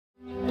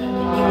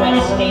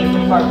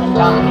Department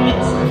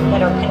documents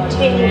that are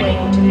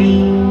continuing to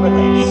be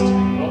released.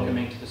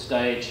 Welcoming to the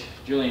stage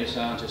Julian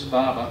Assange's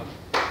father,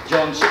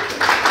 John Shipton.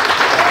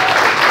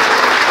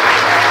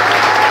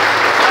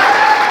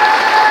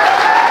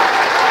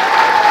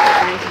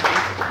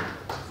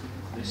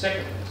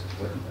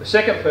 The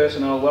second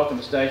person I'll welcome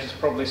to the stage is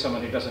probably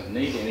someone who doesn't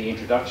need any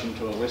introduction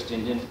to the West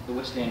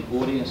End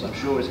audience, I'm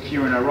sure, is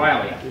Ciaron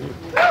O'Reilly.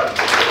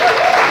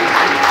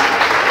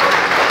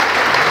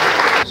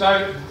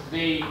 So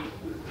the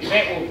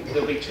event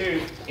there'll be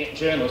two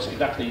journalists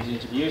conducting these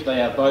interviews.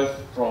 They are both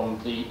from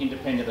the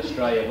Independent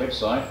Australia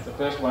website. The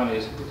first one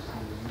is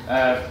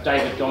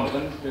David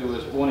Donovan, who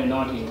was born in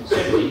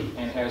 1970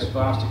 and has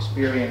vast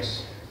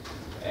experience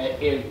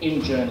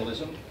in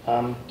journalism.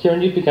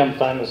 Ciaron, you've become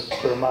famous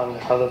for, among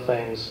other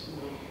things,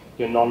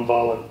 your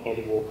non-violent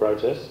anti-war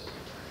protests,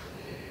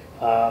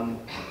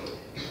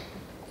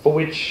 for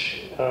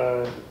which,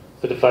 for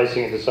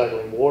defacing and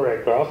disabling war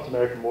aircraft,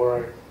 American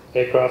war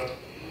aircraft,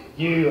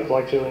 you,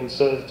 like Julian,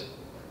 served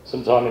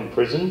some time in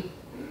prison.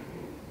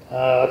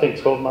 I think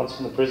 12 months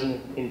in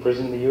prison in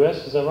the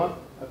US, is that right?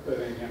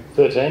 13, yeah.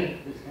 13?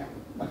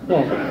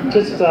 Yeah.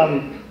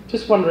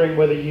 Just wondering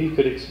whether you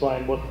could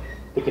explain what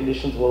the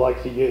conditions were like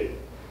for you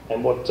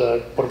and what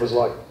it was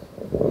like.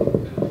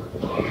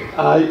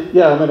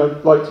 Yeah, I mean,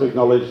 I'd like to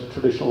acknowledge the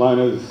traditional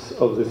owners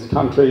of this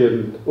country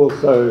and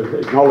also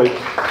acknowledge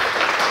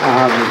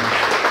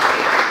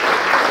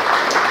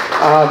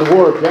the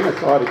war of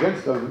genocide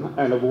against them,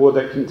 and a war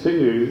that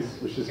continues,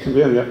 which is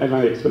conveniently an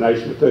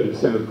explanation of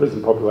 30% of the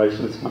prison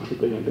population of this country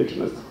being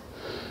Indigenous.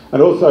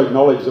 And also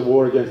acknowledge the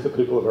war against the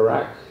people of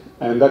Iraq,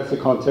 and that's the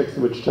context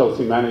in which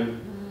Chelsea Manning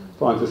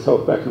finds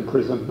herself back in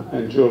prison,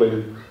 and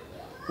Julian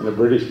in a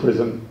British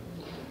prison.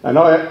 And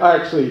I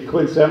actually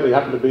coincidentally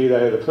happened to be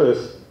there the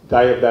first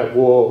day of that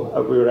war.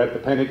 We were at the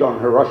Pentagon,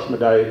 Hiroshima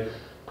Day,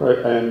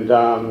 and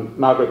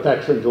Margaret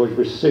Thatcher and George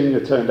Bush Sr.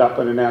 turned up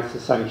and announced the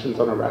sanctions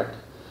on Iraq.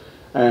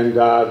 And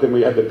then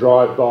we had the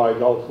drive-by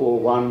Gulf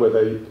War I, where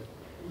they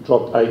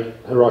dropped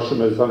 8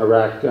 Hiroshimas on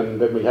Iraq,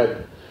 and then we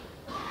had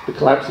the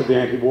collapse of the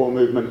anti-war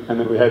movement, and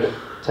then we had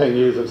 10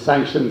 years of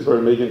sanctions where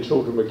 1 million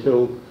children were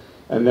killed,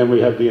 and then we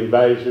have the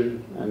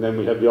invasion, and then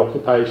we have the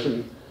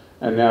occupation,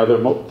 and now there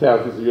are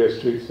thousands of US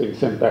troops being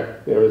sent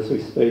back there as we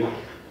speak.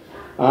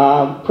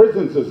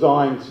 Prison's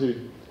designed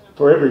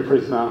for every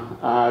prisoner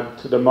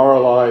to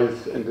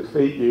demoralise and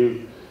defeat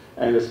you,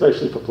 and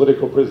especially for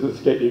political prisoners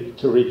to get you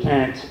to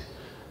recant.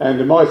 And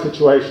in my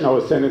situation, I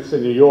was sentenced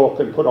in New York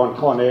and put on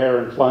Con Air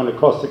and flown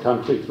across the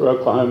country through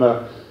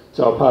Oklahoma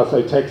to El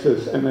Paso,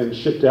 Texas, and then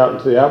shipped out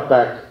into the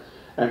outback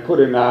and put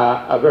in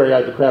a very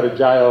overcrowded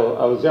jail.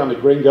 I was the only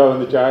gringo in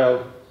the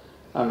jail,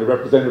 only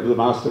representative of the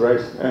master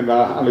race, and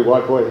only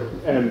white boy,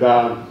 and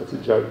that's a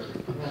joke.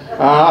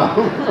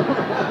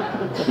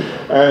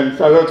 And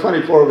so there were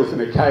 24 of us in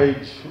a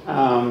cage.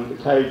 The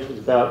cage was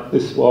about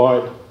this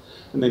wide,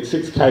 and then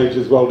 6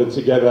 cages welded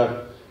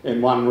together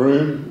in one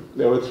room.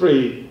 There were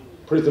 3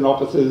 prison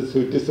officers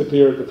who'd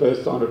disappear at the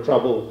first sign of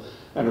trouble,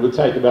 and it would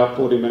take about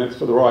 40 minutes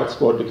for the riot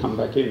squad to come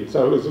back in.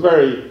 So it was a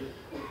very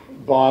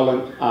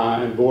violent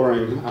and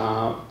boring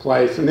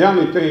place. And the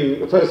only thing,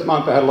 the first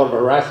month I had a lot of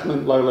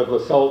harassment, low-level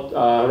assault,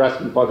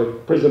 harassment by the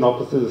prison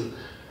officers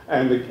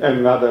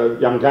and other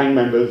young gang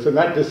members, and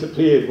that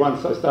disappeared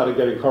once I started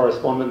getting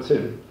correspondence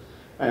in.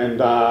 And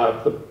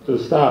the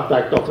staff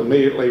backed off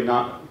immediately,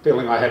 not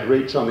feeling I had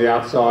reach on the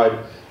outside,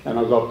 and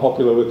I got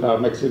popular with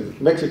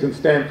Mexican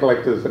stamp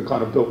collectors and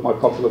kind of built my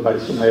popular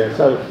base from there.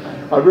 So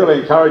I really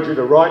encourage you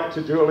to write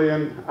to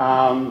Julian.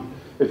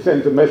 It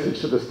sends a message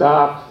to the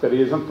staff that he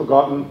isn't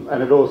forgotten,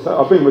 and it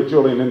also, I've been with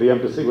Julian in the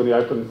embassy when he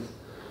opens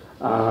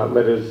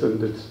letters,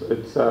 and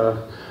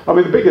I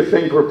mean, the biggest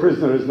thing for a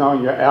prisoner is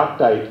knowing your out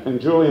date, and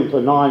Julian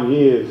for 9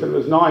 years, and it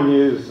was 9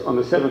 years on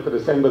the 7th of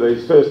December that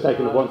he's first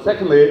taken to one.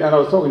 Secondly, and I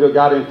was talking to a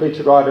Guardian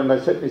feature writer, and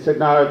he said,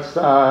 no, it's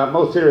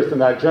more serious than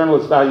that.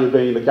 Journalists value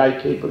being the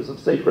gatekeepers of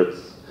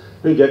secrets,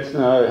 who gets to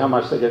know, how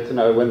much they get to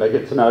know, when they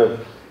get to know,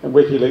 and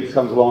WikiLeaks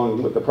comes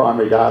along with the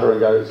primary data and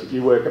goes,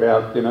 you work it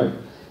out, you know.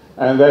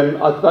 And then,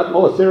 but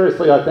more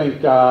seriously, I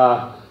think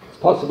it's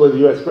possibly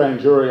the US grand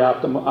jury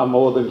after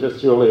more than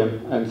just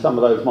Julian, and some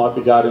of those might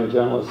be Guardian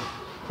journalists.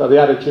 So the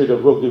attitude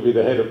of we'll give you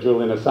the head of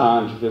Julian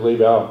Assange if you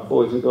leave our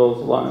boys and girls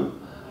alone,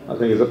 I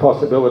think is a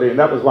possibility. And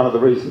that was one of the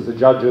reasons the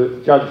judge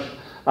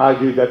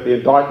argued that the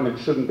indictment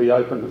shouldn't be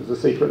opened. It was a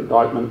secret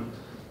indictment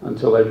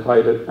until they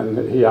played it, and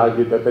he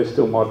argued that they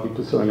still might be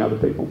pursuing other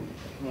people.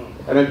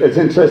 And it's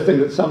interesting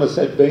that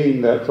Somerset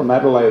Bean from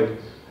Adelaide,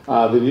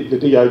 the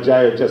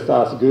DOJ had just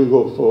asked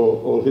Google for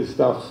all his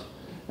stuff,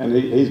 and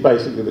he's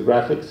basically the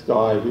graphics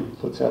guy who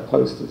puts out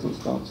posters and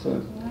stuff,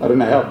 so I don't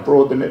know how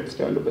broad the net's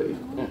going to be.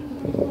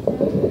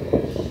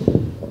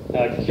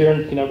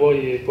 Ciaron, you know, while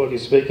you're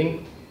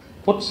speaking,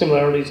 what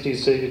similarities do you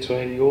see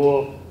between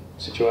your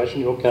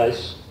situation, your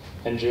case,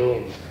 and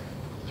Julian's,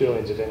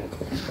 if any?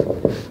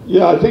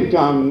 Yeah, I think,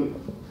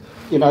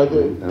 you know...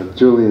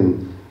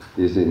 Julian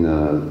is in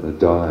a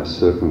dire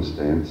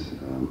circumstance.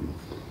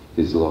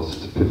 He's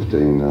lost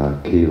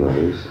 15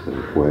 kilos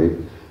of weight,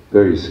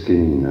 very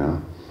skinny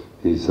now.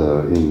 He's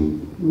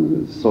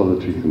in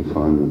solitary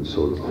confinement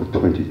sort of for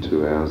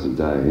 22 hours a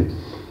day.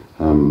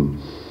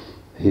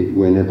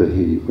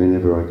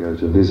 Whenever I go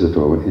to visit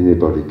or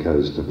anybody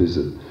goes to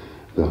visit,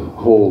 the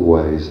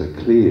hallways are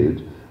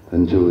cleared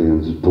and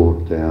Julian's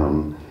brought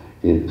down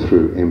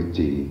through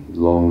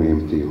long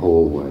empty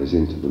hallways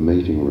into the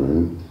meeting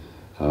room.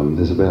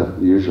 There's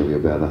usually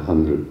about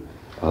 100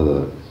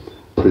 other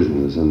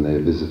prisoners and their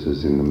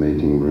visitors in the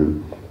meeting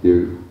room.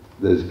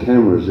 There's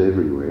cameras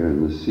everywhere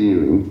in the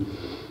ceiling,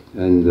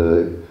 and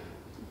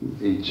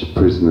each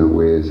prisoner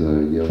wears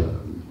a yellow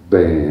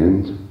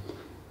band.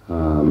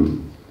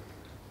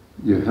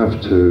 You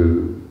have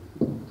to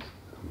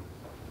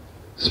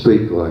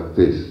speak like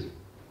this,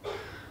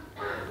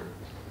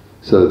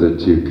 so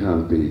that you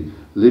can't be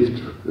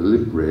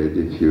lip-read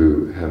if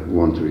you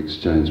want to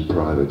exchange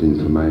private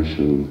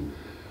information.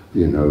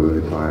 You know,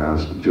 if I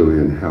ask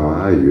Julian, how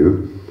are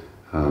you?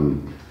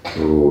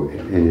 Or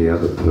any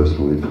other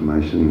personal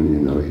information, you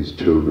know, his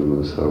children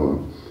or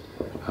so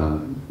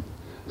on.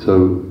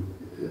 So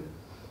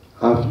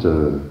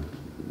after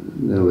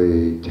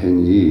nearly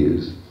 10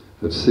 years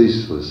of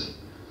ceaseless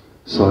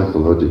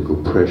psychological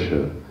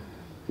pressure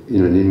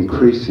in an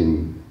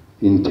increasing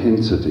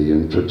intensity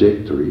and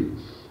trajectory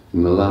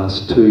in the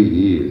last 2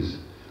 years,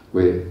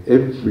 where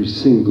every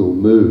single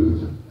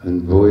move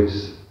and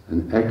voice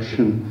and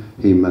action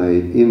he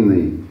made in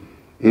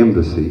the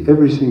embassy,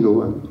 every single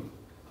one,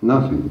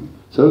 nothing.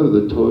 So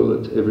the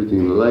toilets,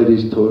 everything, the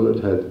ladies'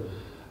 toilet had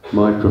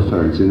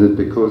microphones in it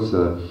because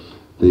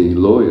the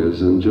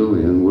lawyers and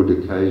Julian would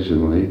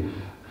occasionally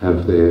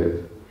have their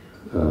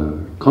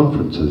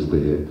conferences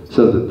there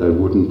so that they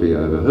wouldn't be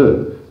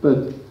overheard.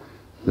 But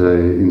they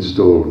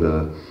installed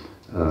a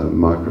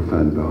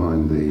microphone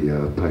behind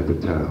the paper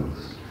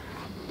towels.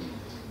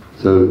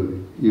 So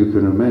you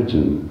can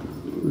imagine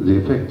the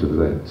effect of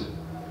that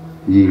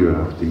year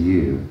after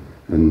year.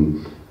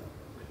 And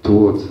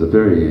towards the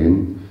very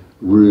end,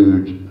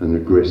 rude and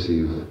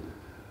aggressive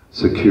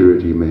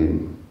security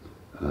men,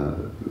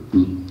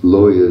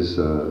 lawyers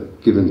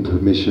given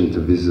permission to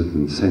visit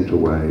and sent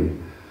away,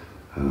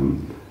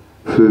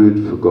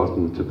 food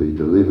forgotten to be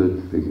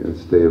delivered.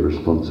 It's their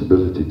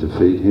responsibility to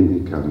feed him,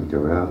 he can't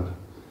go out.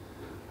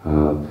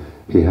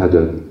 He had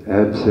an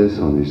abscess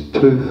on his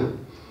tooth,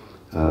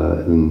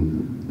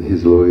 and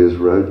his lawyers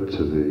wrote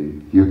to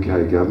the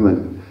UK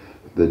government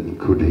that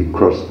could he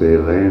cross their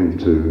land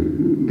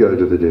to go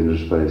to the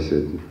dentist. They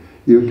said,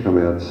 you come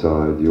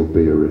outside, you'll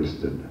be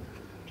arrested.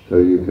 So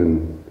you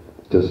can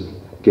just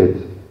get,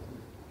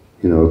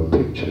 you know, a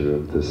picture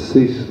of the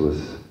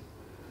ceaseless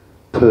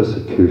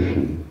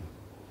persecution,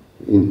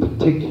 in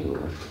particular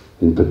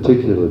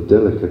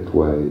delicate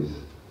ways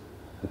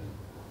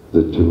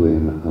that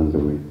Julian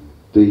underwent,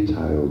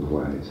 detailed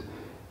ways.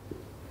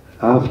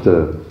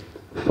 After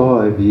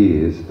 5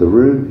 years, the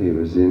room he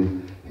was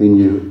in, he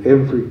knew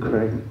every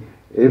crack,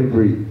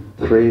 every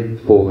thread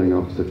falling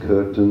off the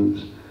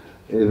curtains,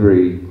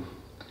 every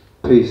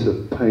piece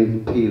of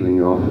paint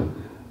peeling off,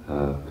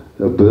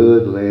 a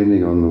bird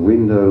landing on the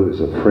window is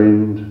a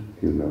friend,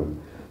 you know.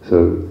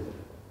 So,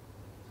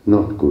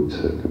 not good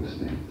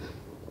circumstance.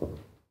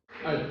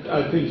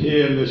 I think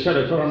here in the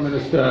Shadow Foreign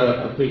Minister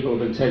are people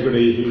of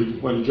integrity who,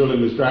 when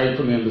Julian was dragged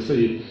from the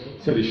embassy,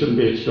 said he shouldn't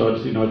be extradited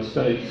to the United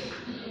States.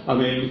 I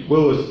mean,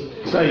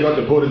 say he got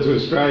deported to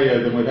Australia,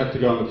 then we'd have to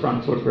go on the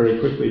front foot very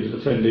quickly to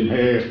defend him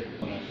here.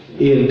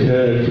 Ian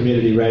Kerr,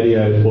 Community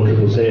Radio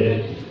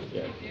 4ZZZ.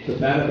 The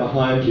banner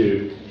behind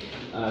you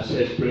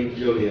says "Bring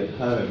Julian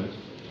home."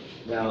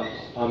 Now,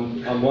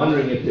 I'm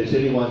wondering if there's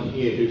anyone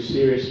here who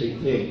seriously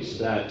thinks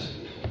that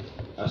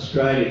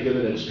Australia,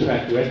 given its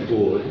track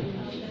record,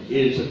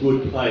 is a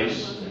good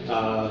place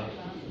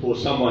for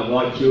someone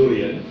like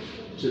Julian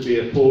to be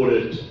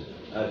afforded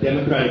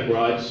democratic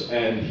rights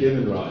and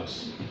human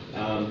rights.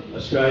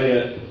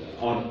 Australia,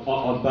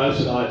 on both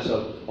sides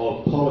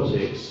of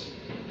politics,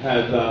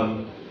 have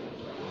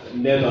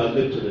never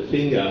lifted a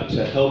finger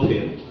to help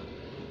him.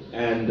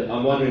 And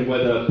I'm wondering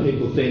whether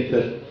people think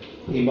that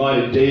he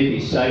might indeed be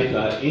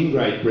safer in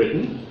Great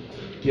Britain,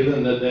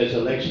 given that there's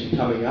election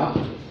coming up,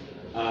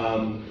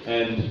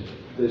 and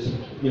there's,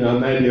 you know,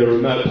 maybe a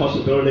remote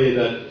possibility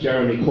that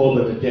Jeremy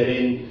Corbyn would get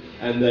in,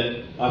 and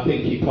that I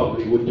think he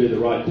probably would do the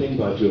right thing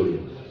by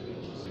Julian.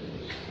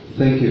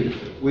 Thank you.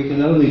 We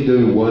can only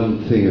do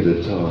one thing at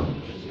a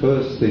time.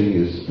 First thing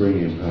is bring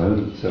him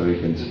home so he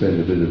can spend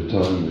a bit of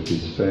time with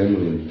his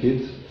family and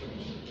kids,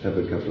 have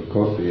a cup of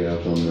coffee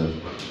out on the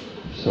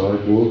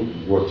sidewalk,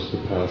 watch the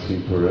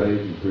passing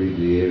parade, breathe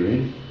the air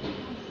in.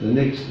 The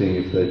next thing,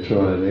 if they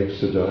try and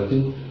extradite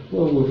him,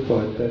 well, we'll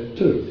fight that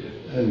too,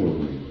 and we'll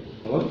win.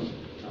 Hello?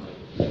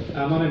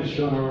 My name is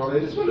Sean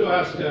O'Reilly. I just wanted to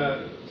ask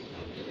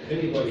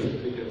anybody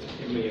who could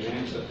give me an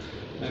answer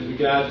in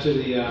regard to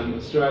the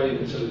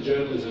Australian sort of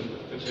journalism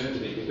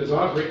fraternity, because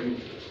I've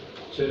written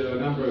to a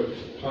number of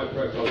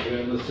high-profile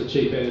journalists, the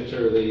chief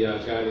editor of the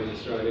Guardian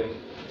Australia,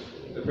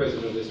 the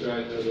president of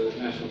the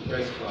National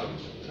Press Club,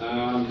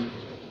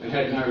 and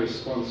had no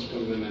response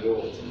from them at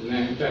all. And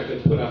they, in fact,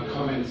 have put up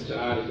comments to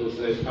articles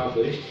they've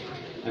published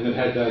and have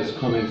had those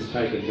comments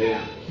taken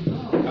down.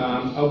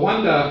 I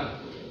wonder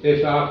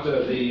if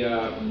after the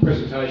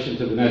presentation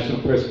to the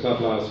National Press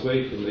Club last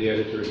week from the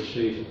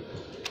Editor-in-Chief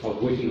of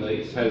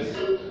WikiLeaks,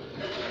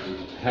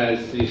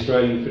 has the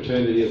Australian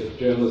Fraternity of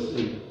Journalists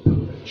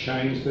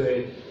changed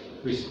their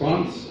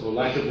response or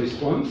lack of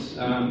response,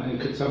 and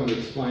could someone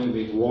explain to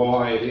me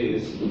why it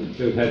is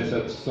we've had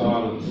such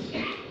silence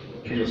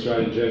from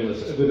Australian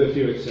journalists, with a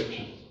few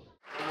exceptions?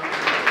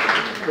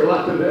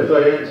 Reluctant as I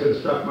am to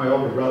instruct my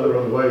older brother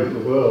on the ways of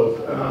the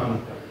world,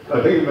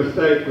 I think a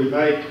mistake we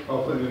make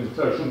often in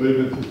social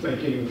movements is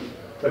thinking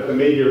that the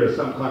media is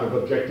some kind of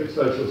objective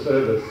social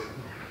service,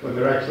 when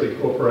they're actually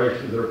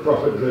corporations that are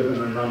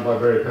profit-driven and run by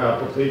very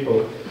powerful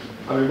people.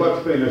 I mean,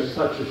 what's been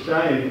such a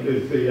shame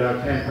is the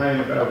campaign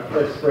about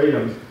press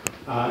freedom in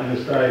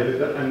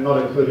Australia, and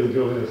not including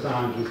Julian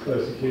Assange's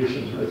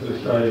persecution as an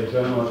Australian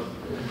journalist.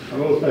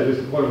 I'm also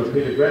disappointed with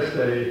Peter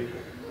Greste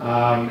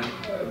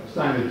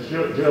saying that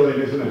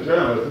Julian isn't a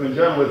journalist. I mean,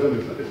 journalism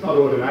it's not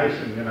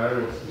ordination, you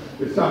know,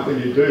 it's something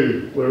you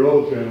do. We're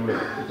all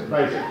journalists. It's a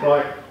basic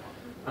right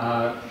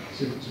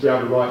to be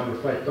able to write and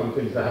reflect on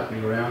things that are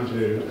happening around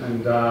you.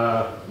 And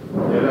yeah,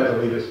 that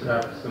elitist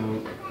crap is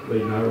going to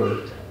lead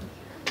nowhere.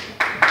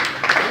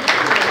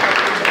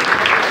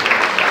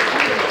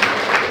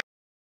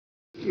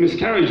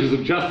 Miscarriages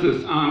of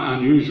justice aren't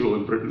unusual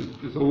in Britain.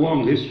 There's a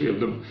long history of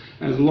them.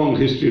 There's a long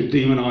history of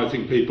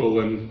demonising people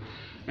and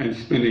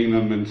spinning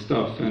them and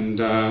stuff. And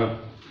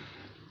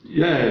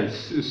yeah,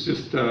 it's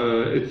just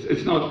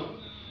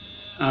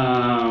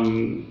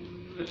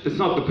it's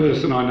not the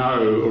person I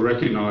know or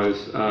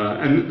recognise.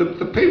 And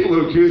the people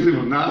who accuse him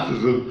of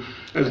narcissism,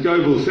 as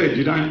Goldie said,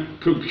 you don't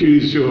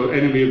accuse your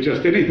enemy of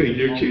just anything.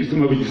 You accuse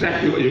them of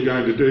exactly what you're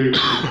going to do,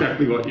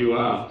 exactly what you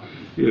are.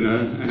 You know,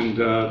 and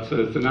so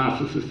it's a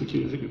narcissist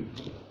accusing him.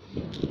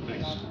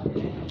 Thanks.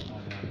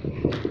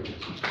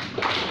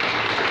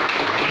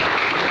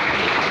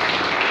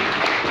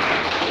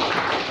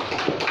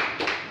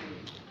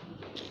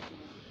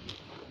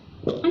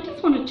 I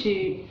just wanted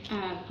to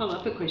follow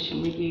up a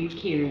question with you,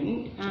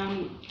 Ciaron.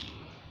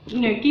 You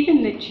know,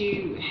 given that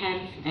you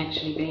have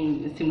actually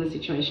been in a similar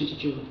situation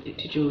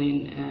to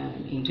Julian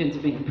in terms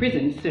of being in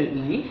prison,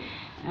 certainly,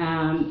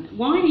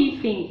 why do you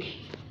think,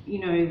 you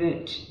know,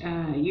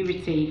 that you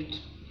received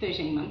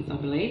 13 months, I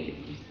believe,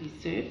 you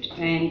served,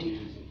 and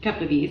a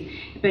couple of years,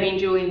 but in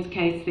Julian's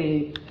case,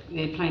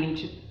 they're planning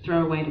to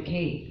throw away the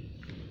key?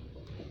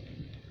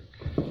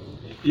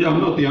 Yeah,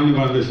 I'm not the only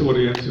one in this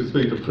audience who's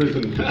been to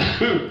prison.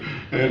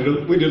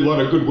 And we did a lot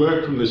of good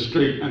work from the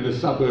street and the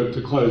suburb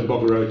to close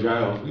Boggerow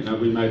Jail. You know,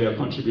 we made our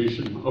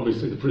contribution.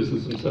 Obviously, the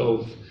prisoners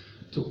themselves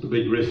took the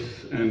big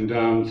risks. And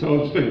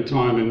so I've spent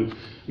time in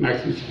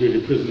maximum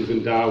security prisons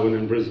in Darwin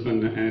and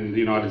Brisbane and the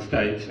United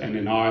States and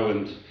in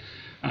Ireland.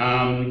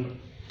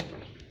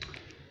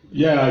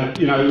 Yeah,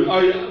 you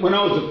know, when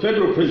I was a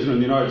federal prisoner in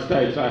the United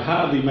States, I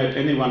hardly met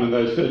anyone in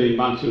those 13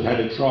 months who had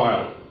a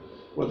trial.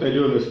 What they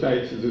do in the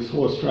States is this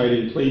horse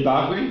trading, plea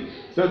bargaining.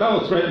 So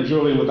they'll threaten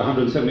Julian with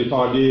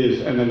 175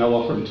 years and then they'll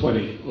offer him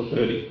 20 or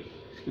 30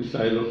 and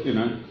say, look, you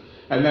know,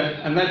 and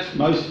that's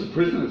most of the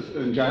prisoners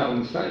in jail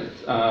in the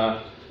States,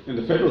 in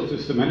the federal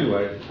system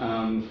anyway.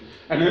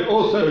 And it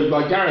also,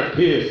 like Gareth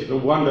Peirce is a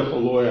wonderful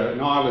lawyer.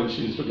 In Ireland,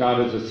 she's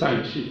regarded as a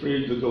saint. She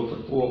freed the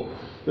Guildford 4,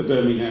 the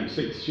Birmingham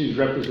 6. She's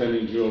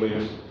representing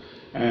Julian.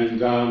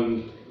 And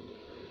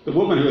the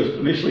woman who was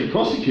initially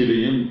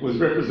prosecuting him was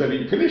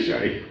representing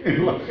Pinochet in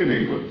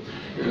England.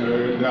 You know,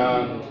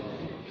 and,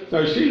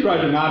 so she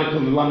wrote an article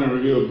in the London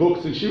Review of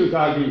Books, and she was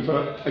arguing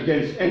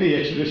against any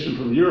extradition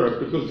from Europe,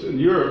 because in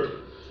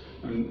Europe,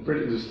 and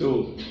Britain is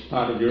still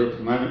part of Europe at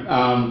the moment,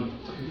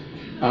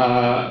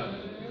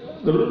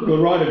 the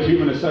right of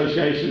human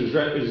association is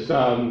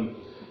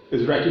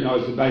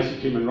recognised as a basic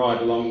human right,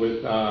 along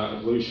with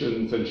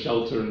ablutions and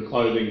shelter and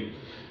clothing.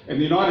 In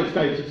the United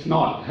States, it's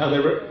not. How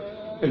they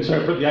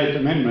interpret the Eighth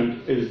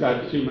Amendment is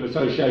that human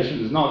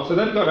association is not. So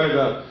they've got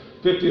over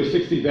 50 or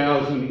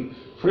 60,000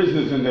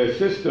 prisoners in their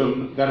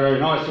system that are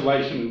in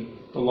isolation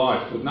for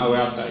life with no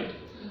outdate.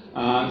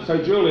 So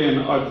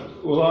Julian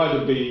will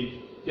either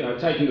be, you know,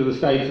 taken to the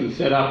States and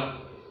set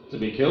up to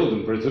be killed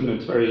in prison.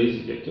 It's very easy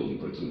to get killed in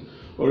prison.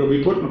 Or he'll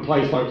be put in a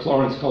place like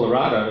Florence,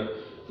 Colorado,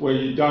 where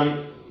you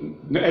don't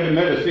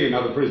never see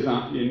another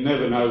prisoner. You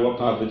never know what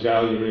part of the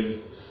jail you're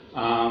in.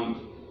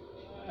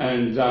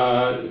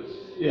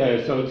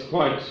 Yeah, so it's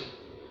quite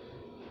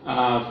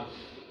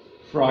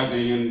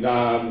frightening,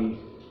 and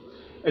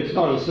it's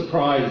not a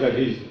surprise that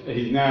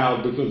he's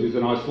now, because he's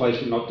in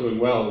isolation, not doing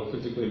well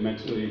physically and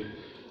mentally.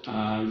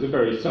 He's a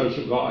very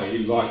social guy. He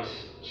likes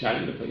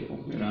chatting to people,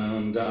 you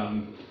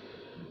know,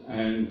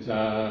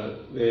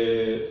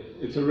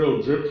 it's a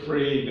real drip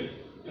feed.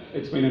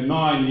 It's been a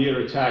 9-year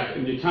attack,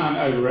 and you can't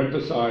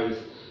overemphasise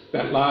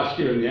that last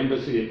year in the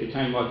embassy it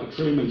became like the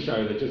Truman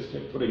Show. They just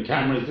kept putting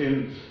cameras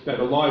in. They had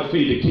a live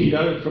feed to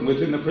Quito from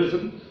within the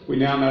prison. We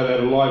now know they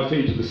had a live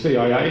feed to the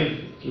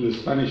CIA through the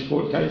Spanish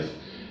court case.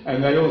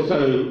 And they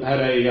also had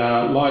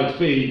a live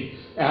feed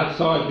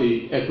outside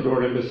the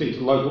Ecuador embassy to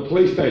the local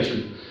police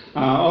station.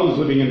 I was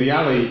living in the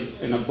alley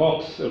in a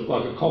box, it was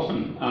like a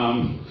coffin,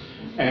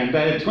 and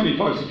they had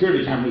 25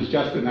 security cameras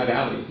just in that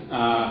alley.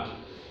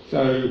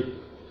 So,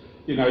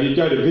 you know, you'd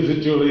go to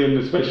visit Julian,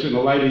 especially in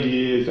the later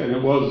years, and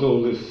it was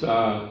all this,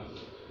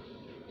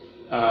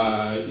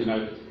 you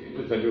know,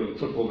 as they do in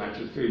football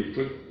matches too,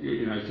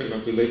 you know, set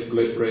up your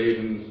lip read,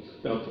 and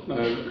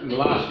in the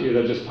last year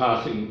they're just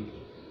passing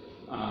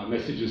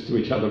messages to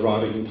each other,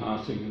 writing and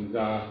passing, and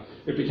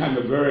it became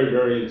a very,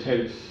 very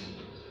intense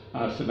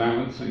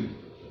surveillance thing.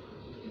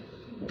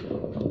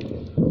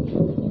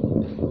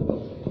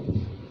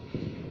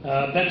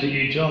 Back to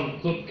you, John.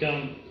 Look,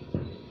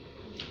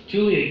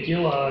 Julia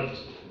Gillard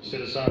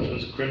said Assange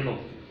was a criminal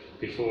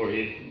before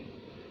he'd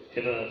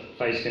ever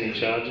faced any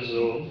charges at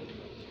all.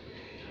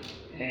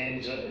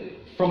 And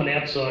from an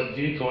outside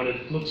viewpoint,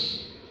 it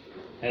looks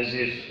as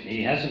if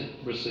he hasn't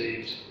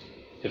received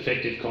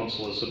effective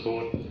consular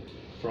support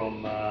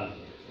from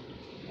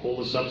all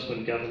the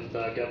subsequent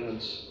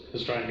governments,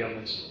 Australian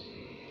governments,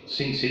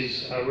 since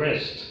his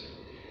arrest.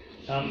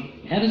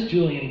 How does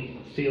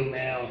Julian feel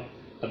now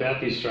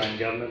about the Australian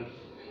government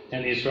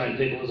and the Australian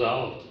people as a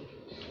whole?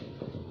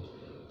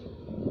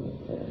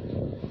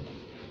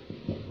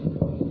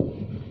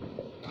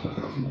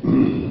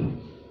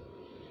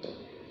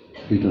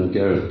 You know,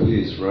 Gareth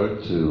Pearce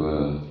wrote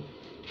to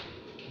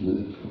the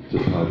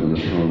Department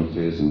of Foreign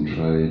Affairs and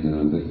Trade,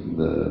 and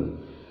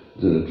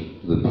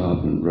the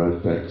department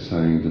wrote back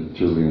saying that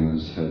Julian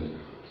has had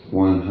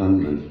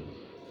 100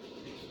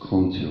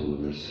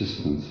 consular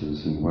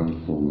assistances in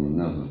one form or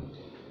another,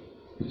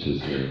 which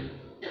is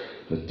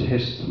a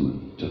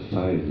testament to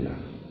failure.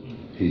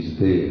 He's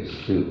there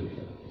still.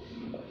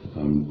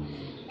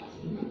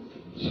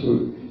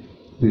 So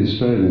the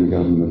Australian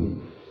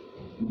government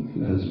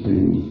has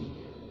been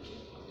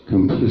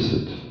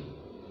complicit,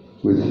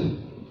 with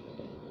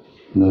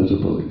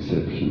notable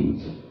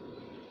exceptions.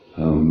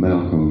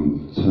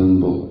 Malcolm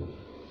Turnbull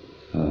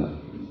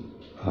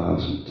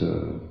asked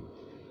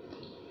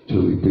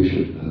Julie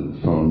Bishop, the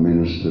Foreign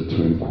Minister,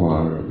 to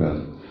inquire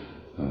about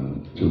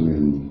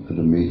Julian at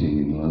a meeting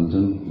in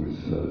London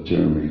with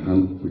Jeremy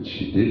Hunt, which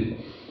she did,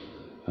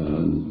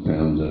 and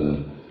found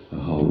a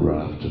whole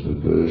raft of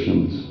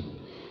aversions.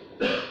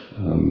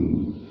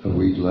 A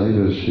week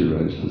later, she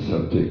raised the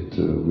subject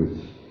with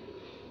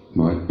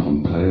Mike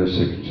Pompeo,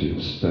 Secretary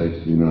of State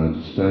of the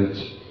United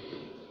States,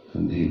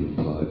 and he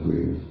replied, "We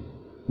have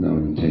no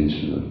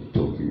intention of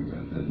talking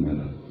about that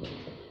matter."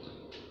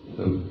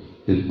 So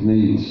it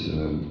needs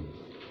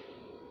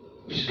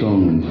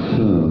strong and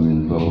firm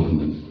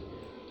involvement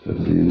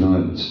of the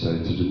United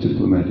States at a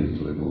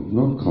diplomatic level,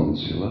 not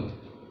consular.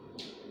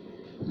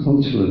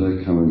 Consular,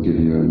 they come and give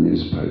you a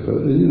newspaper.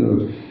 And, you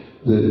know,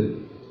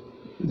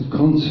 the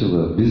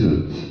consular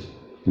visits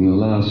in the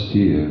last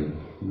year,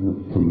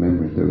 from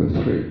memory there were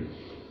 3,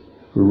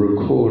 were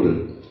recorded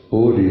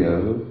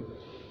audio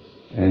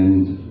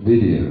and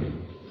video.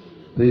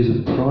 These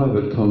are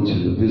private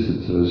consular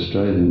visits of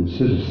Australian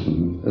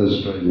citizens,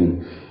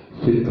 Australian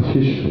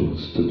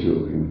officials to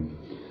Julian.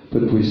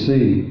 But we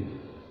see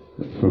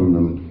from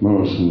the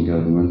Morrison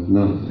government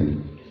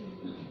nothing,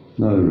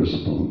 no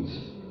response.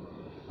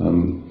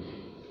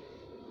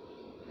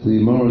 The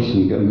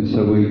Morrison government,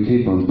 so we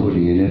keep on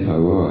putting in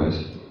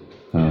FOIs.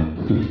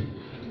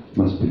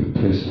 Must be a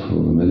pest for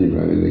them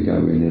anyway, they go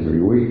in every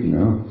week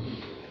now,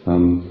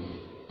 and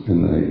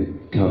they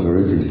cover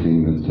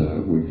everything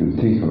that we can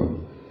think of.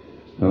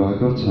 So I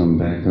got some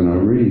back and I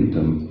read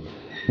them.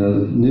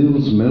 Now,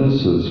 Niels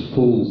Melser's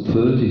full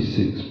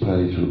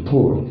 36-page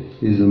report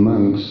is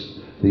amongst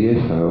the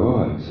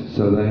FOIs,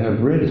 so they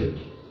have read it.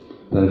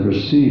 They've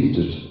received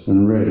it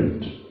and read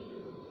it.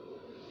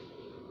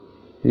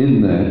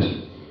 In that,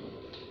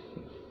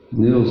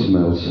 Niels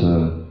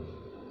Melser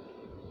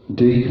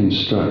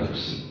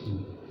deconstructs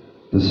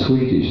the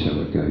Swedish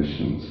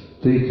allegations,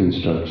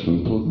 deconstructs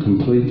them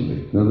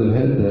completely. Now, they've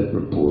had that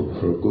report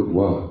for a good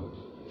while,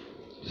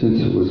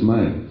 since it was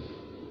made.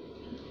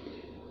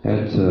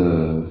 At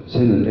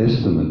Senate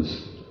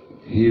Estimates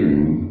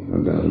hearing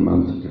about a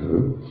month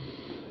ago,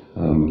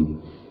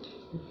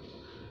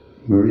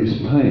 Maurice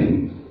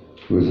Payne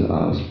was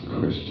asked a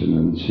question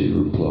and she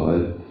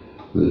replied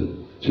that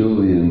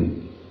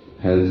Julian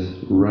has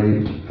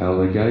rape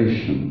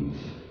allegations,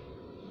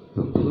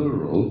 the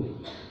plural,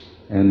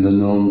 and the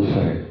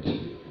non-fact.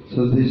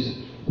 So this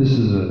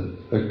is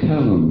a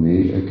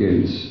calumny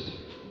against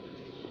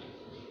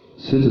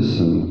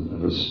citizen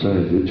of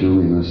Australia,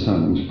 Julian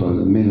Assange, by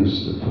the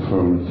Minister for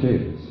Foreign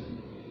Affairs.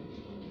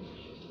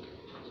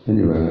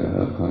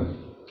 Anyway,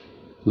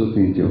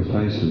 looking at your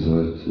faces,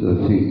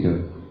 I think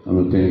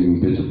I'm being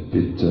a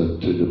bit too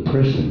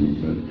depressing,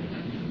 but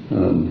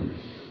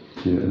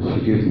yeah,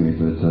 forgive me,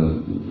 but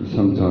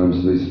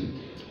sometimes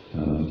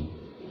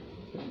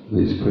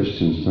these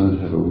questions don't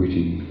have a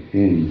witty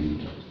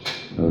end.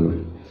 So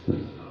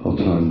I'll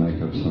try and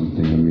make up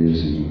something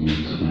amusing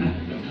next one.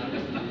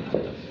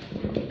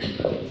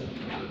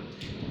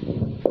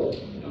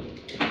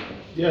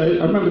 Yeah,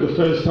 I remember the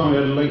first time I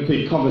had a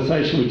lengthy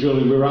conversation with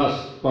Julian. We were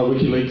asked by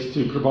WikiLeaks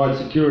to provide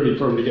security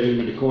for him to get him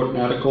into court and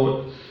out of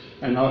court.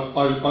 And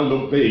I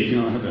look big, you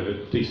know, I haven't had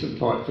a decent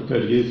fight for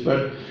 30 years,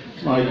 but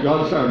my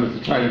godson was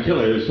a trained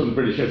killer. He was from the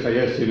British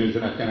SAS, and he was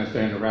in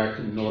Afghanistan, Iraq,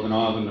 and Northern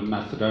Ireland, and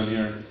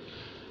Macedonia.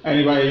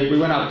 Anyway, we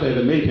went up there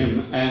to meet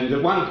him, and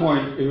at one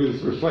point he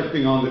was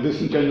reflecting on the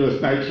disingenuous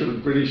nature of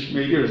the British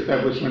media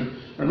establishment.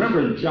 I remember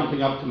him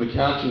jumping up from the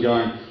couch and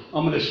going,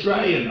 "I'm an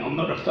Australian, I'm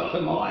not a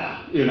fucking liar,"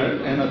 you know,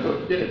 and I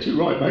thought, yeah, too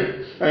right, mate.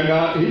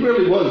 And he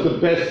really was the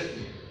best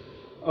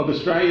of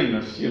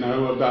Australianness, you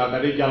know, about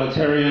that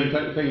egalitarian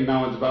thing, no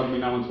one's above me,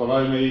 no one's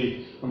below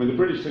me. I mean, the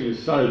British thing is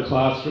so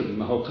class-ridden,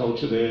 the whole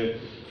culture there.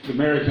 The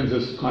Americans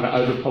are kind of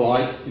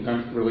over-polite, you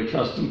don't really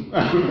trust them.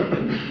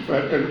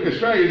 But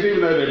Australians, even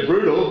though they're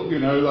brutal, you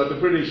know, like the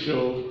British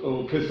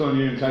will piss on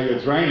you and tell you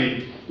it's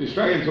raining, the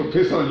Australians will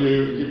piss on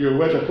you and give you a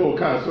weather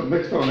forecast, so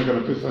next time they're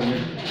going to piss on you.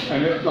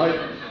 And it's like,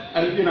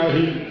 and you know,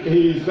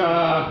 he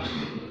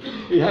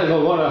has a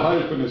lot of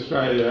hope in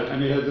Australia,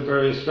 and he has a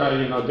very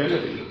Australian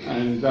identity.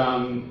 And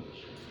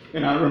you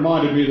know, it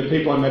reminded me of the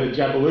people I met at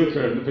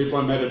Jabiluka and the people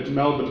I met at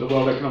Melbourne at the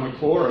World Economic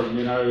Forum.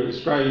 You know,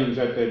 Australians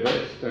at their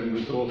best and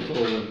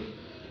resourceful,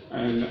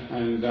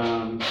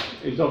 and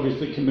he's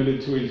obviously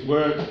committed to his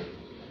work,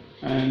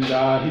 and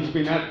he's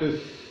been at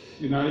this,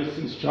 you know,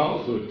 since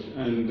childhood,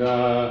 and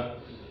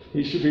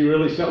he should be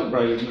really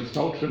celebrated in this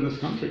culture in this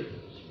country.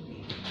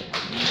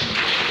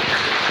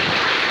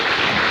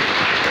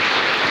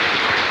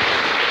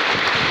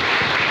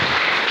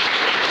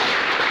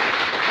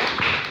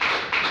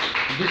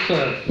 Just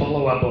a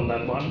follow-up on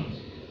that one.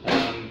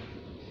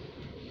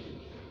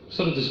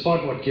 Sort of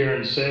despite what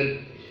Ciaron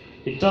said,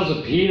 it does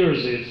appear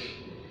as if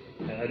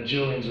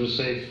Julian's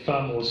received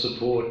far more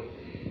support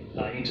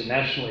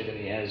internationally than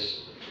he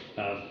has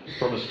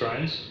from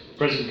Australians,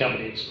 present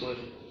company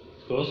excluded,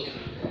 of course.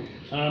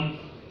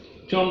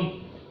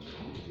 John,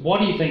 why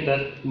do you think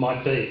that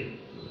might be?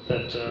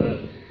 That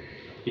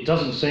it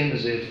doesn't seem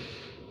as if,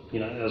 you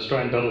know,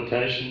 Australian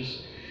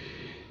publications,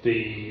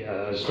 the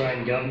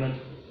Australian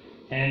government,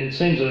 and it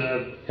seems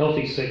a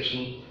healthy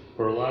section,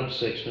 or a large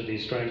section of the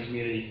Australian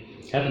community,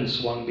 haven't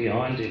swung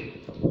behind him.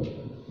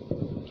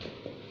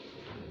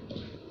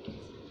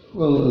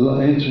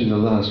 Well, answering the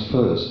last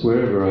first,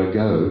 wherever I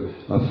go,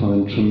 I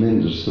find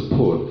tremendous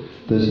support.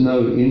 There's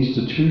no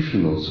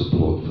institutional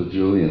support for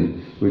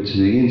Julian, which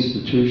the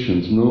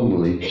institutions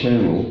normally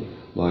channel,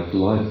 like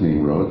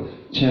lightning rod,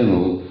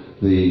 channel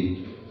the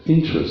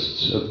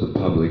interests of the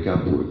public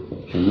upward.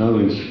 And no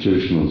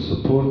institutional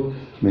support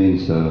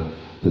means that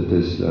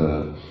there's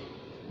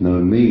no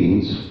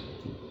means,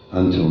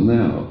 until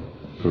now,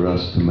 for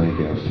us to make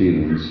our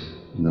feelings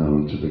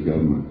known to the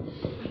government.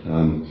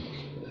 Well,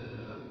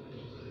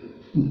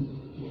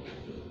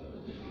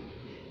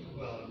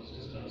 I was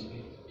just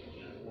asking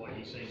why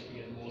he seems to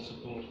get more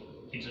support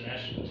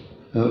internationally.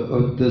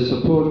 The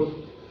support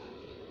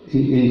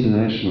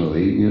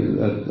internationally, you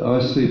know, I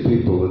see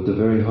people at the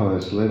very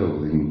highest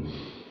level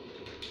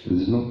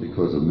it's not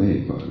because of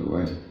me, by the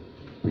way,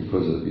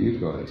 because of you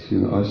guys. You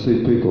know, I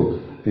see people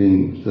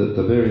in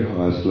the very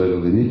highest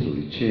level in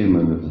Italy,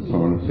 chairman of the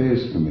Foreign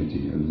Affairs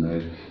Committee, and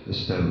they've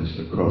established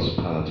a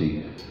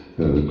cross-party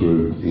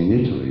group in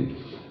Italy.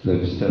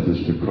 They've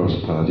established a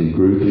cross-party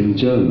group in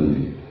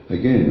Germany.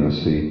 Again,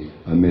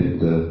 I met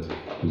the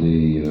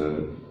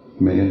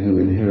man who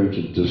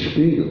inherited Der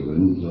Spiegel,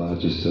 the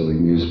largest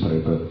selling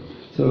newspaper.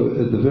 So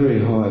at the very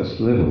highest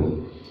level,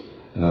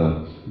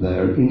 they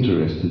are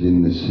interested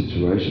in this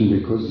situation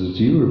because it's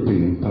a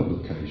European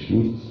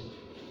publication.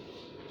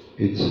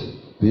 It's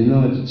the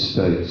United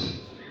States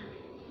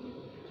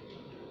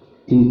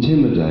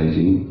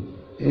intimidating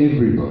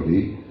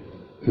everybody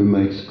who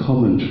makes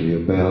commentary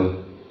about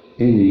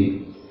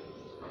any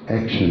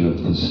action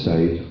of the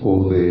state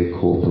or their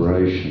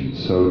corporation.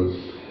 So,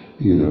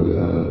 you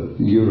know,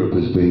 Europe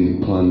is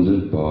being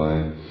plundered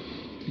by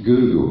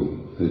Google.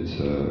 It's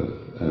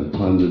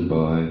plundered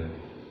by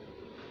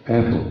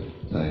Apple.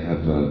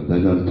 They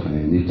don't pay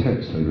any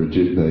tax. They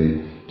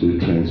do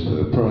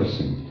transfer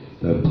pricing.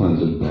 They're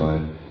plundered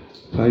by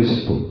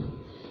Facebook.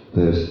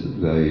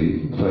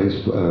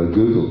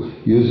 Google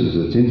uses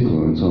its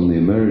influence on the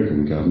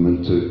American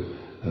government to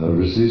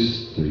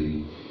resist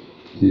the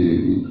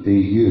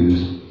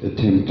EU's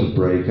attempt to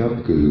break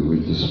up Google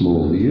into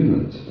smaller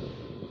units.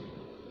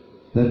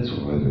 That's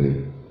why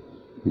they're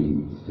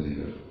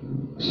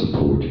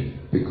supported,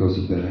 because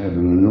they have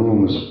an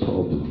enormous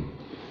problem.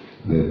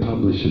 Their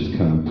publishers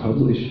can't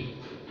publish,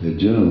 their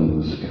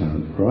journalists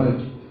can't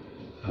write,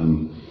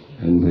 and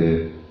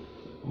their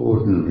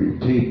ordinary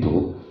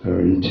people are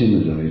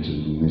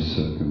intimidated in this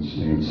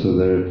circumstance. So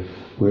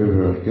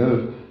wherever I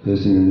go,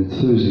 there's an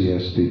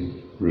enthusiastic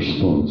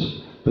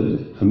response. But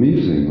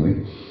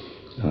amusingly,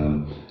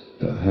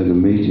 I had a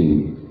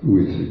meeting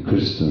with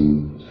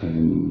Kristen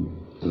and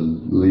the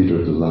leader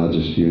of the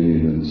largest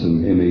union and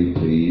some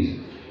MEPs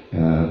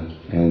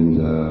and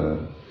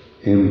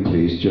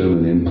MPs,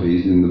 German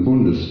MPs in the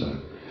Bundestag.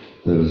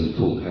 There was a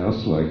full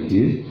house like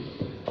here.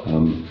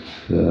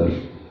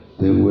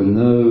 There were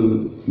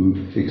no,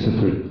 except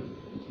for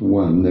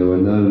one, there were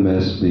no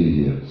mass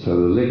media, so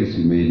the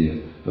legacy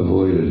media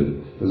avoided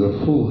it. There was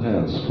a full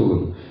house full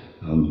of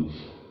important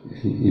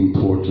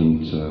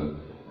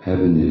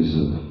avenues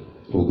of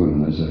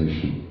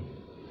organisation.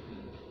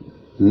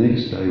 The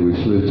next day we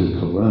flew to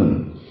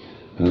Cologne,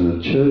 and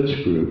a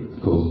church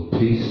group called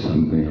Peace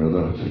something or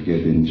other, I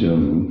forget in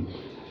German,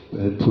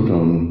 had put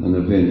on an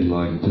event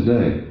like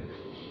today.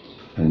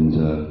 And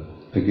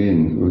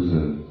again, it was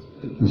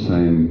the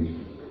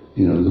same,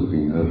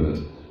 looking over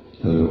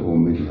the all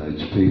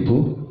middle-aged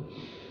people.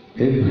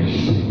 Every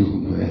single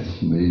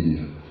mass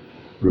media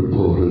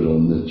reported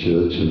on the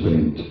church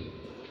event.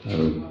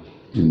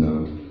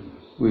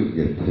 We'll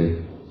get there.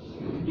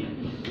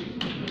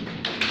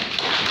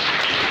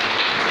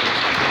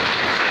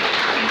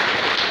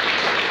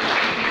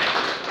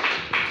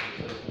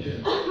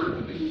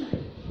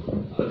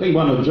 I think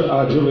one of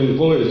Julian's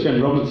lawyers,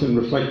 Jen Robinson,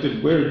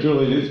 reflected where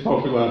Julian is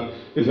popular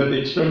is at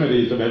the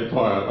extremities of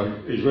empire.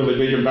 Like, he's really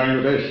big in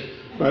Bangladesh,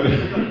 but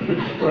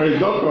where he's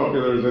not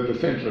popular is at the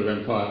centre of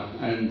empire.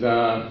 And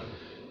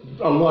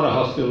a lot of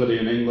hostility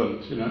in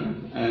England,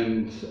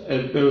 and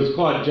there was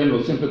quite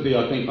general sympathy,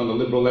 I think, on the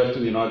Liberal left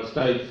in the United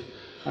States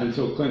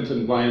until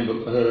Clinton blamed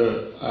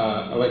her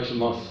election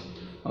loss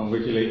on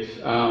WikiLeaks,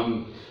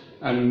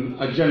 and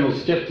a general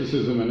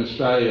scepticism in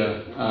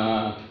Australia,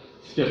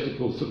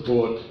 sceptical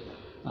support,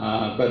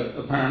 but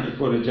apparently,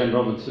 according to Jen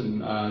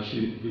Robinson,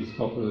 he's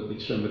popular at the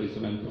extremities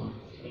of empire.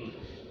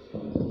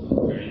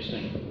 Very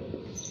interesting.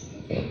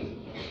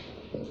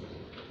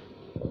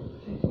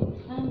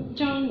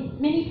 John,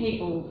 many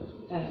people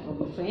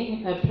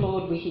obviously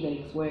applaud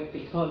WikiLeaks' work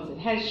because it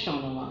has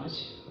shone a light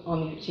on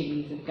the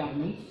activities of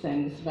governments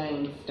and the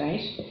surveillance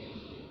state,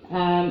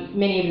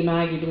 many of them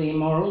arguably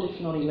immoral,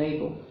 if not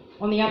illegal.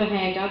 On the other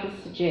hand, others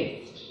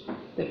suggest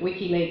that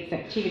WikiLeaks'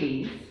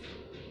 activities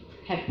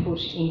have put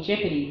in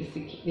jeopardy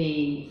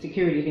the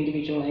security of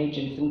individual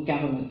agents and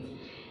governments.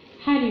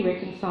 How do you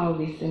reconcile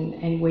this,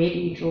 and where do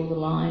you draw the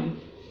line?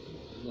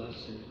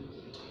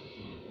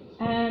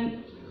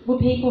 Well,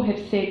 people have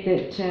said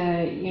that,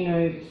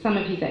 some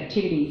of his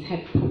activities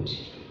have put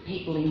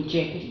people in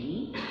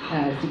jeopardy,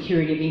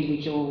 security of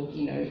individual,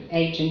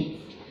 agents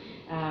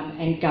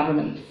and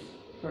governments,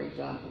 for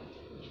example.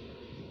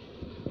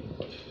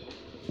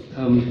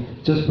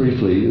 Just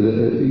briefly,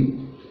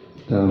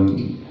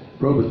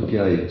 Robert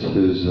Gates,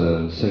 who's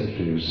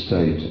Secretary of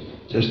State,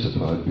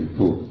 justified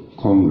before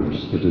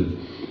Congress that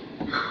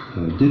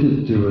did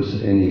it do us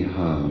any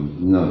harm?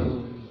 No.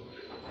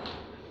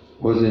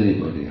 Was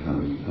anybody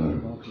harmed?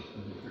 No.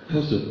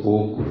 Was it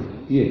awkward?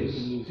 Yes.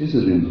 Is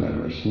it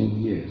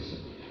embarrassing? Yes.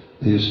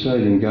 The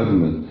Australian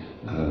government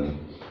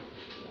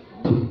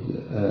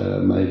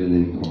made an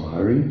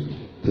inquiry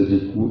that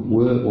it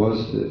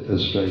was the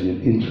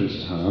Australian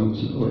interest harmed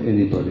or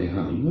anybody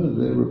harmed. No,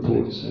 their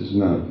report says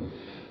no.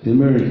 The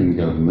American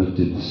government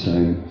did the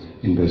same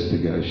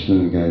investigation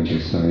and gave the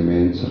same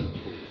answer.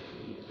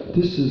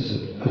 This is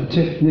a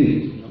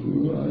technique.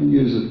 I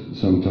use it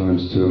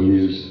sometimes to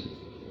amuse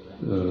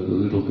the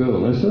little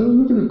girl. I say, oh,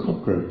 look at a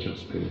cockroach up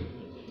there.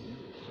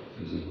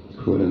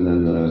 And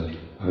then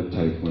I'd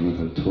take one of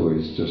her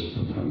toys just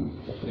for fun.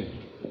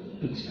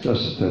 It's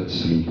just that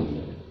simple.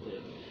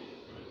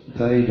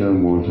 They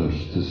don't want us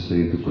to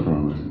see the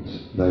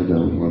crimes. They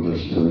don't want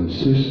us to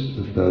insist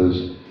that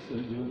those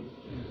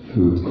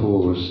who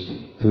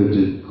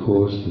did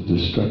cause the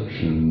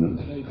destruction of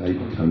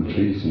 8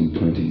 countries in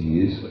 20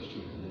 years,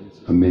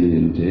 1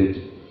 million dead,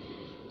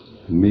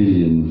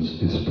 millions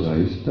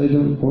displaced, they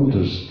don't want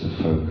us to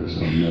focus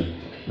on that.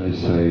 They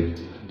say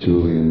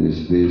Julian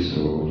is this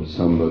or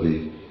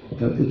somebody.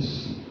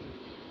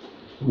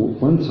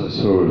 Once I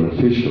saw an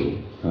official,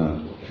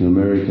 an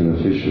American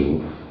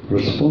official,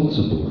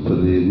 responsible for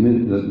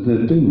there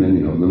have been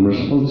many of them,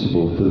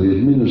 responsible for the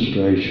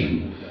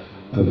administration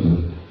of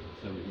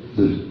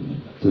the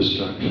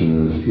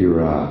destruction of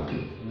Iraq,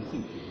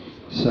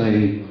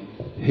 say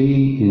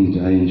he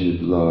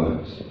endangered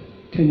lives.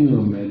 Can you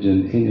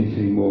imagine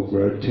anything more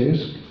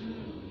grotesque,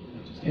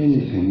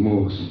 anything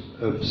more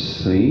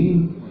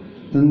obscene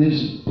than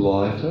this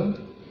blighter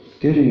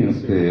getting up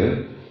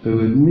there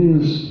who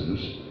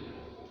administers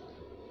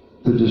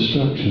the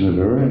destruction of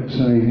Iraq,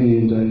 saying he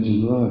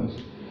endangered lives?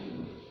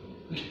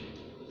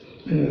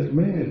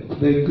 Man, I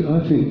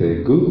think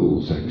they're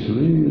ghouls,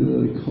 actually.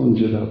 They're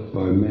conjured up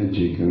by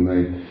magic and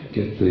they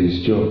get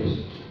these jobs.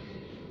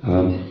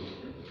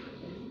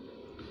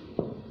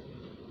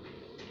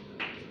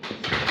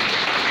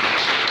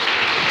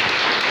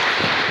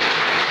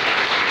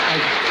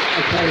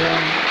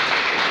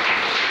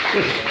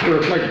 Just to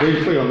reflect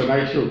briefly on the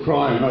nature of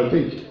crime, I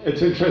think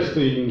it's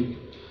interesting.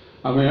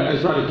 I mean,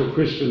 as radical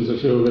Christians, a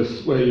few of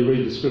us, where you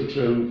read the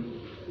scripture,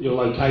 your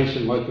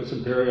location, locus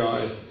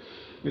imperii,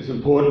 is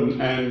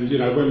important. And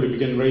when we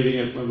begin reading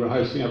it, when we're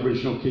hosting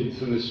Aboriginal kids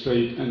in the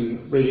street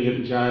and reading it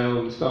in jail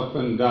and stuff,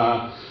 and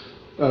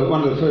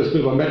one of the first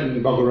people I met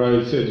in Boggle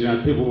Road said,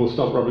 people will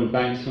stop robbing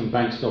banks when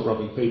banks stop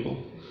robbing people.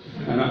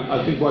 And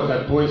I think what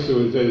that points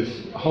to is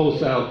there's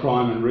wholesale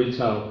crime and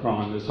retail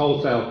crime. There's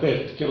wholesale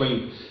theft,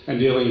 killing and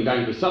dealing in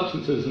dangerous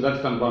substances, and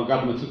that's done by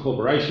governments and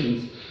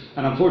corporations.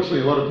 And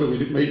unfortunately, a lot of people we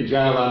meet in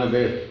jail aren't in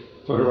their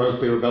for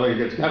heroically rebelling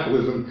against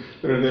capitalism,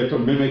 that are there for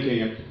mimicking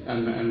it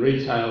and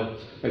retail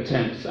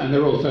attempts. And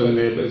they're also in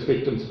there as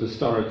victims of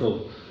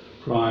historical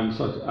crimes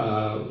like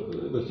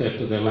the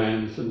theft of their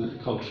lands and their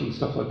culture and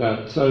stuff like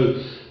that. So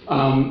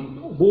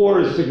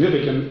war is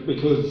significant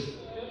because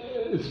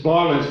it's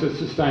violence that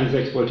sustains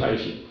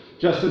exploitation.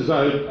 Just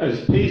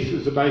as peace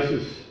is the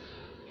basis,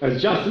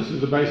 as justice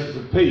is the basis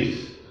of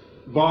peace,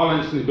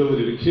 violence and the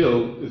ability to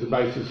kill is the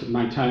basis of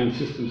maintaining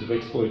systems of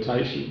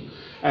exploitation.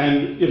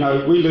 And you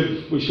know,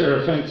 we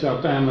share a fence,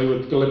 our family,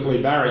 with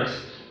Gallipoli barracks.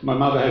 My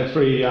mother had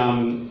 3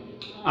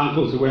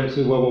 uncles who went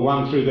to World War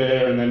I through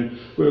there, and then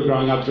we were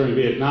growing up during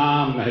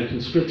Vietnam, and they had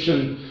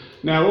conscription.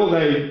 Now all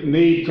they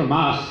need from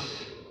us,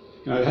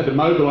 you know, they had to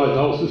mobilise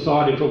the whole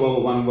society for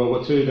World War I and World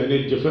War II. They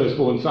needed your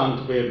firstborn son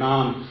for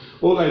Vietnam.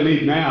 All they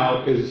need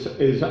now is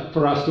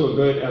for us to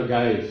avert our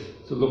gaze,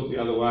 to look the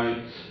other way.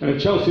 And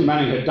if Chelsea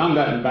Manning had done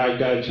that in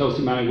Baghdad,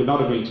 Chelsea Manning would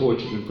not have been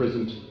tortured and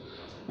imprisoned.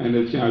 And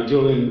if, you know,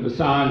 Julian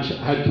Assange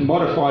had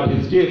commodified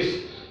his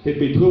gifts, he'd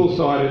be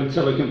poolside in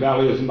Silicon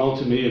Valley as a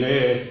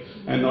multi-millionaire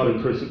and not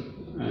in prison.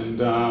 And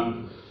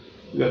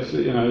that's,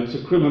 you know, it's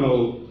a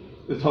criminal,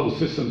 this whole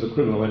system's a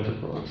criminal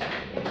enterprise.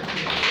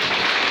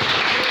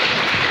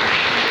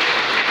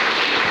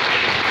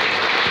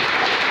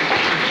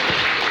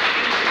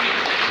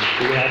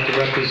 We're going to have to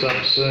wrap this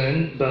up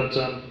soon, but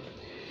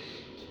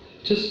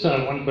just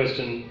one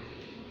question,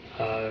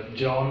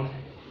 John.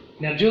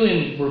 Now,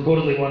 Julian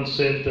reportedly once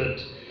said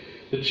that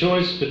the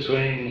choice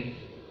between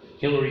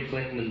Hillary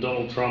Clinton and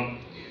Donald Trump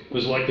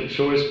was like the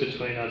choice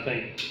between, I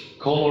think,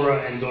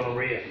 cholera and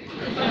gonorrhea.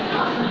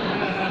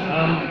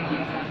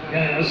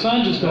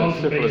 Assange has gone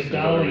from being a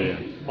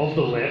darling of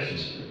the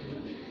left,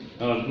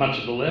 much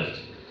of the left,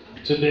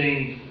 to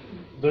being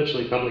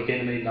virtually public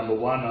enemy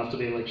 #1 after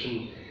the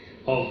election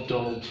of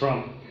Donald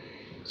Trump,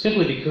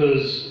 simply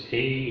because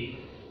he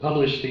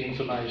published the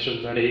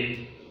information that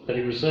he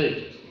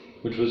received,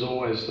 which was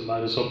always the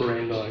modus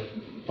operandi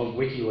of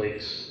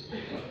WikiLeaks.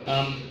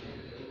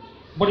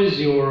 What is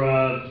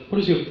your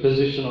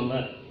position on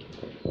that?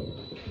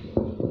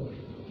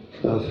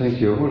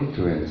 Thank you. I want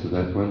to answer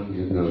that one.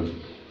 You know,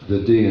 the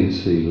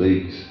DNC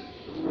leaks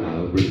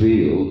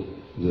revealed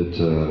that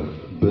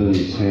Bernie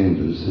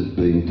Sanders had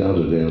been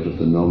dudded out of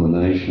the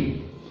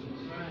nomination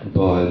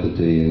by the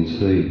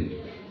DNC.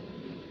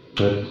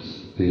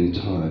 That's the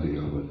entirety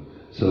of it.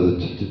 So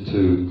that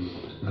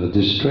to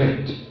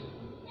distract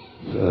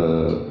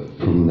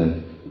from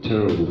that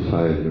terrible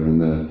failure and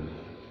the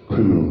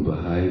criminal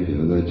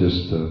behaviour, they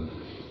just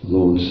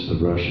launched the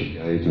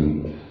Russiagate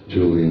and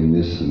Julian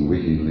this and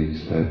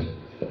WikiLeaks that.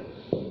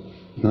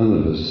 None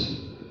of us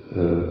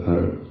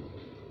are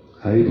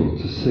able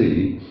to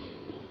see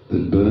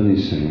that Bernie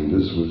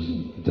Sanders was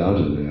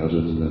dudded out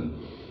of the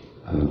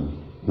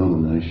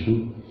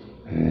nomination,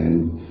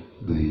 and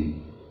the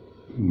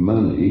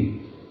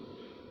money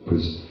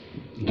was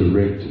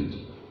directed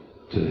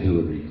to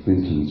Hillary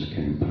Clinton's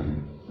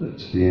campaign.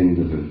 That's the end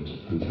of it.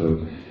 And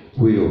so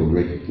we all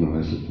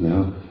recognise it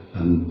now,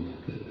 and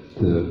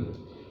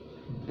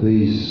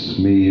these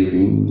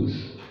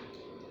smearings,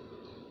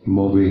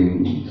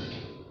 mobbings,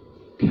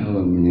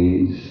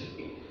 calumnies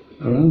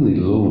are only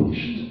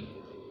launched,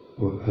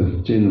 or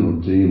a general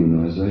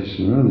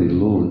demonisation are only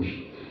launched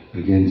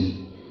against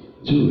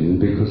Julian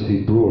because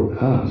he brought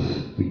us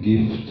the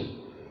gift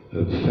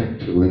of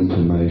factual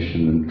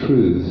information and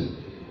truth,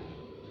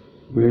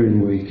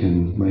 wherein we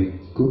can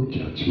make good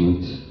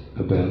judgments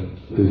about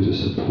who to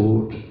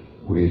support,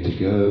 where to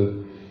go,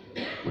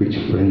 which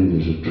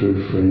friend is a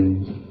true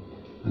friend,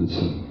 and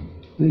so on.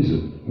 These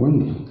are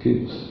wonderful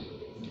gifts.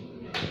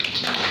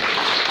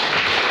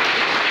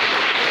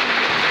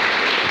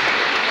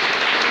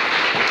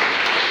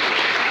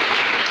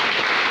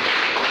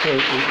 So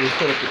we'll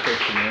set up the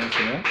question and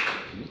answer now.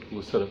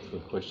 We'll set up the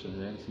question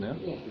and answer now.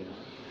 Yeah.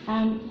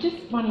 Just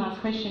one last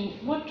question.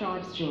 What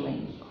drives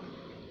Julian?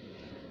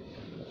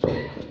 I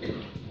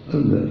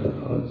don't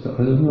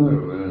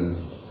know.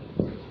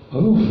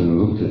 I've often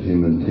looked at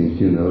him and think,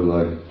 you know,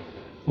 like,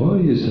 why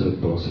are you so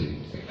bossy?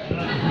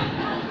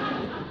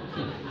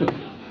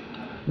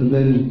 And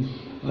then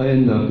I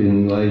end up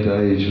in late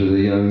age with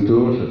a young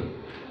daughter,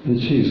 and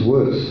she's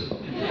worse. So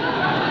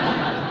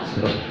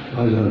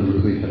I don't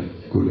really have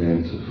a good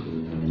answer for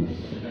you.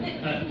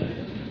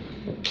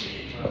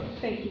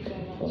 Thank you so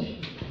much.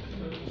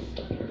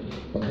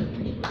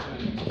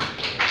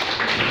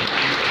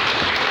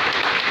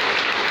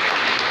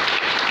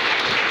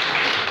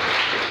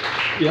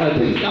 Yeah,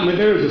 I mean,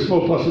 there is a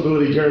small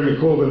possibility Jeremy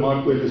Corbyn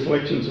might win this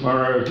election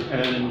tomorrow,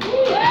 and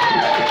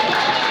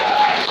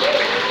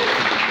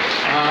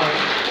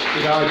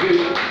you know,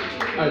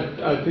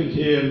 I think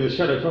he and the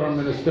Shadow Foreign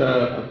Minister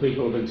are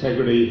people of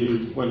integrity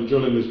who, when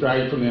Julian was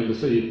dragged from the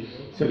embassy,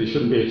 said he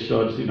shouldn't be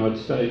extradited to the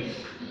United States.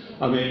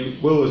 I mean,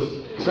 Will was,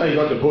 say he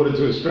got deported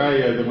to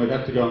Australia, then we'd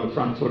have to go on the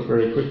front foot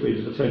very quickly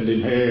to defend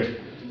him here,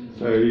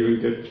 so he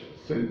would get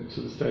sent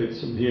to the States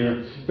from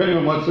here. If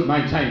anyone wants to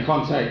maintain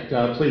contact,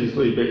 please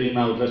leave your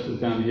email addresses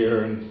down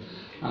here, and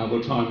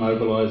we'll try and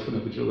mobilise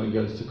whenever Julian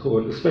goes to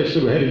court,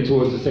 especially we're heading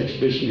towards this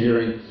extradition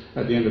hearing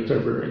at the end of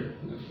February.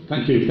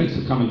 Thank you. Thanks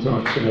for coming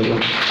tonight,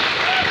 everyone.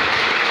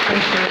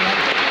 Thanks very much.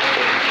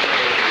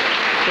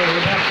 So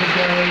we're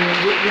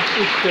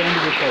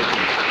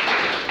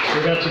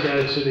about to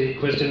go to the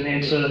question and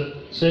answer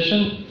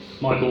session.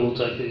 Michael will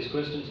take these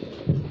questions.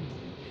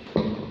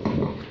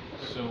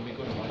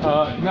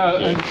 No,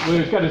 and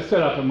we're going to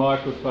set up a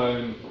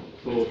microphone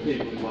for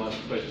people to ask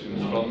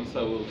questions from,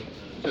 so we'll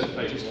just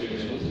take us 2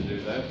 minutes to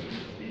do that.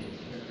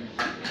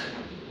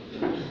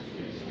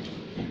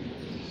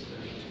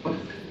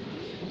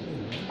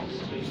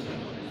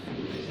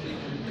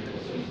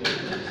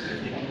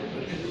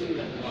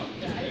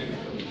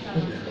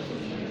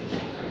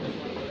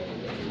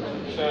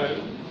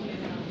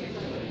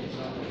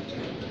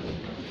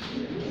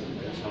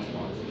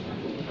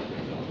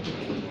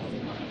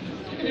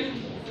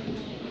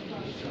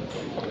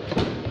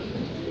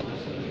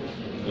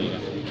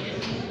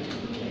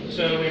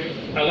 So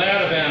we've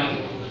allowed about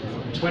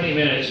 20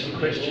 minutes for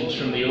questions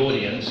from the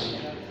audience.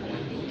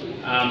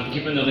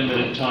 Given the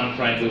limited time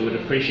frame, we would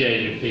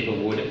appreciate it if people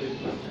would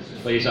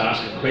please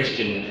ask a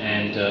question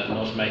and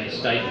not make a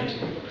statement.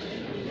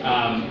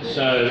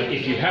 So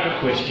if you have a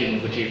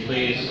question, would you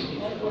please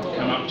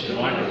come up to the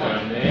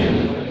microphone there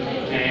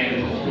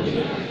and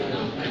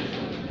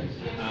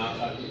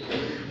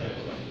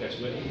that's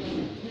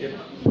working. Yep.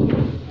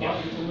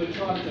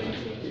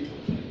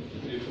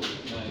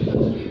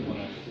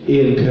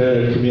 Ian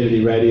Kerr,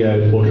 Community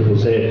Radio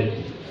 4ZZZ.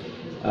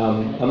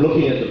 I'm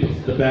looking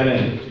at the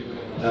banner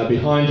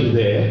behind you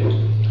there,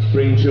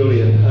 Bring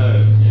Julian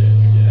Home.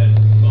 And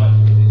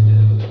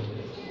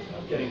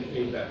I'm getting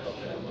feedback off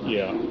that.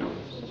 Yeah. I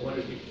wonder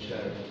if you could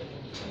share it.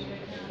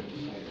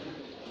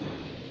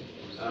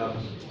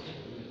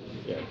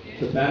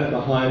 The banner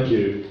behind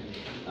you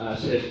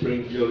says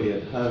Bring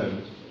Julian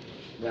Home.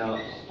 Now,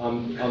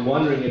 I'm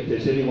wondering if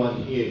there's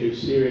anyone here who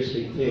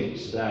seriously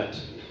thinks that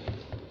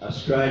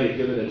Australia,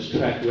 given its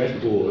track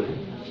record,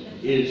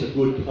 is a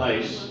good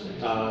place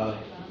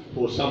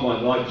for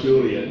someone like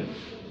Julian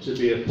to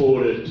be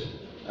afforded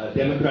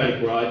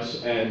democratic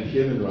rights and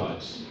human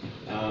rights.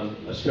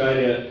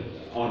 Australia,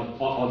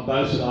 on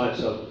both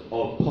sides of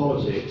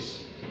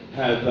politics,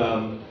 have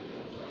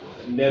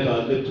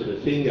never lifted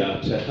a finger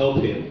to help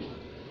him.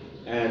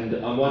 And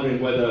I'm wondering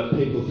whether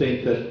people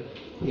think that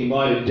he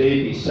might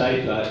indeed be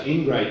safer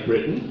in Great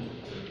Britain,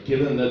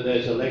 given that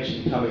there's an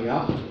election coming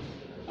up.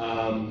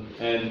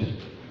 And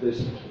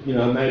there's,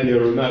 maybe a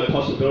remote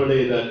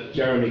possibility that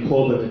Jeremy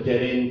Corbyn would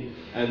get in,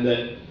 and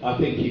that I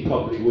think he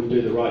probably would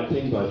do the right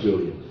thing by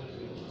Julian.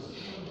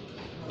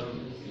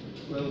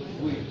 Well,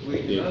 we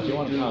do you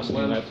want to pass me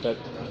that?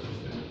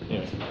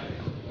 Yeah.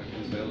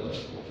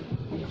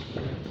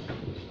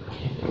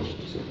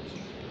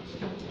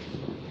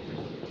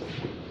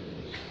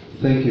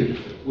 Thank you.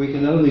 We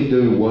can only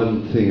do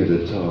one thing at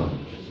a time.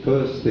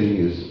 First thing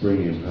is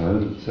bring him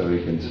home so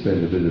he can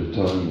spend a bit of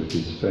time with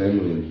his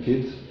family and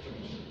kids,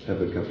 have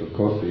a cup of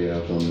coffee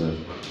out on the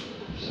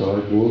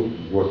sidewalk,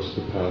 watch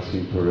the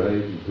passing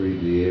parade and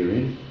breathe the air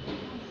in.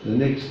 The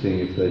next thing,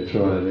 if they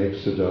try and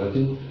extradite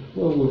him,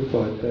 well, we'll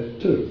fight that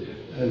too,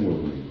 and we'll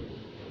win.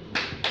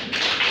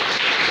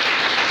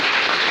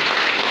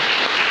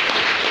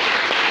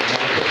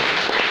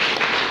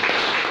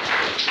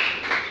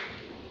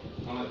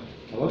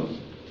 Hello?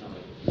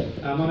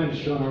 My name is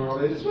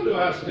Ciaron. I just want to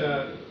ask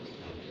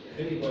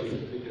anybody who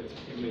could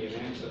give me an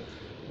answer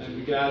in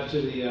regard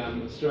to the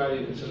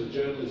Australian sort of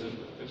journalism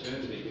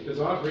fraternity, because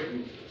I've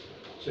written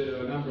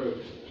to a number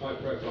of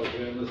high-profile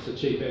journalists, the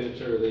chief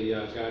editor of the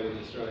Guardian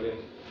Australia,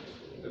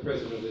 the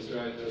president of the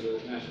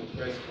National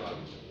Press Club,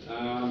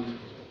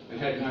 and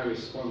had no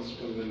response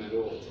from them at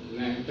all.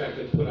 And in fact,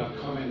 they've put up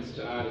comments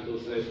to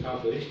articles they've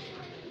published,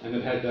 and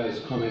have had those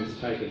comments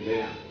taken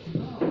down.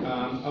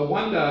 I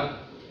wonder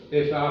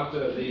if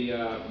after the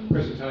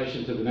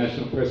presentation to the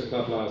National Press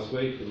Club last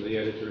week from the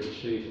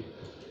editor-in-chief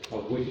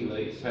of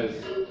WikiLeaks,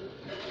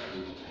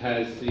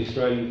 has the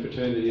Australian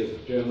fraternity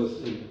of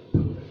journalists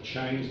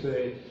changed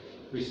their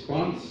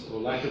response or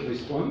lack of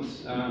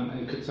response?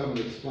 And could someone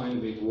explain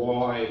to me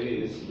why it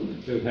is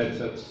we've had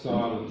such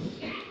silence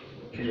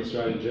from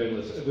Australian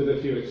journalists, with a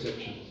few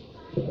exceptions?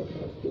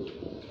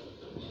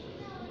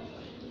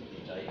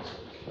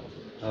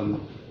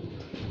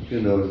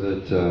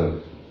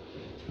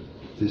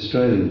 The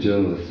Australian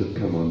journalists have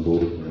come on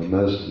board now.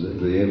 Most of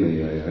the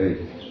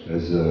MEAA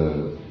has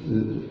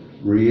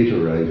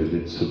reiterated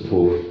its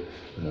support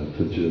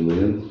for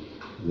Julian.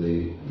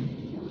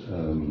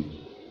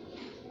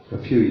 A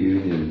few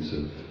unions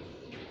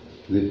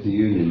the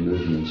union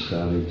movement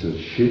starting to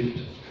shift.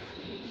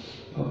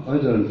 I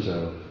don't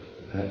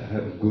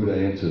have good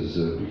answers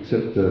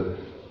except to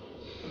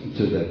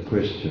that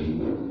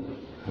question.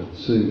 It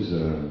seems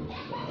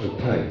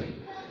opaque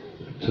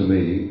to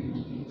me,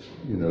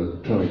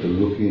 trying to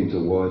look into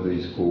why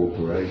these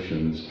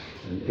corporations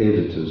and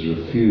editors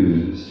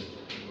refuse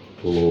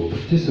or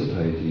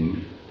participate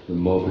in the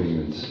mobbing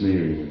and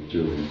smearing of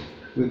Julian.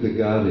 With The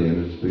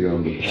Guardian, it's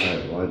beyond the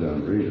pale. I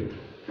don't read it.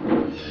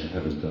 I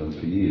haven't done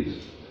for years.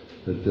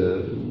 But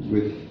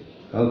with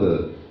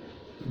other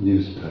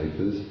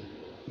newspapers,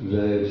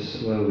 they're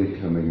slowly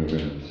coming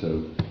around.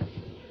 So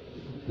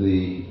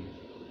the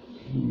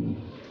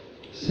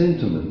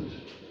sentiment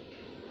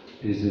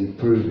is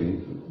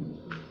improving,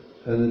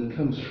 and it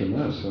comes from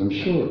us. I'm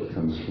sure it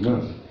comes from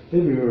us.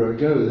 Everywhere I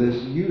go,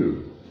 there's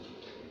you.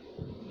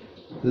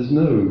 There's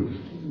no,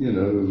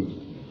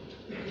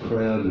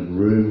 crowded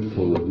room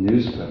full of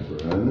newspaper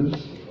owners.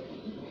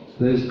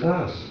 There's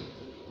us.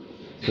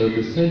 So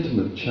the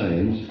sentiment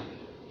change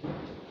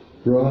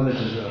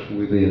rises up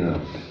within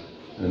us,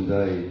 and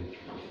they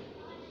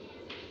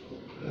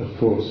are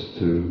forced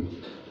to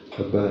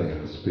obey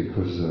us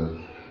because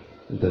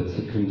that's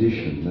the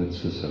condition,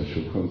 that's the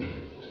social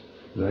contract.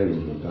 They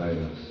will obey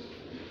us.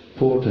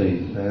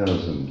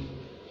 14,000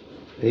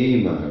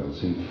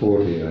 emails in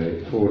 40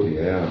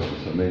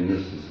 hours. I mean,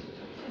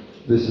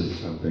 this is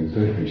something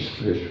very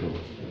special.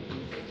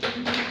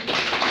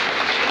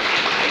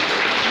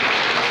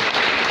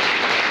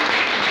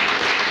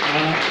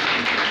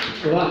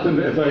 Reluctant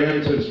as I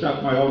am to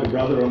instruct my older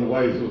brother on the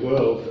ways of the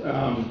world,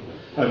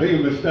 I think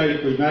a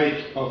mistake we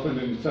make often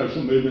in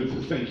social movements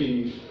is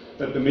thinking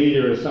that the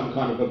media is some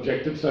kind of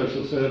objective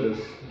social service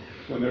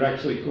when they're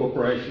actually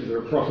corporations that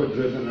are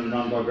profit-driven and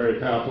run by very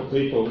powerful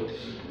people.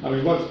 I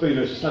mean, what's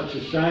been such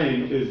a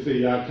shame is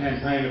the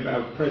campaign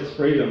about press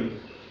freedom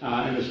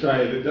in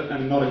Australia,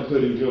 and not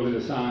including Julian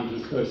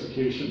Assange's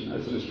persecution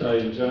as an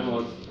Australian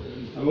journalist.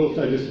 I'm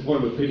also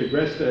disappointed with Peter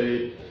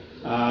Greste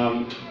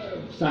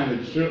saying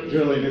that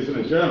Julian isn't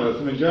a journalist.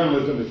 I mean,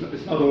 journalism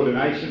it's not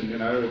ordination,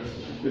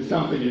 it's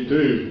something you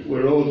do.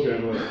 We're all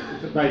journalists.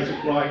 It's a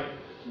basic right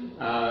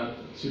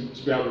to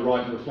be able to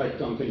write and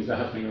reflect on things that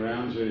are happening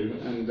around you.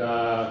 And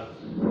that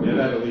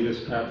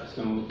elitist crap is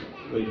going to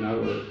lead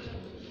nowhere.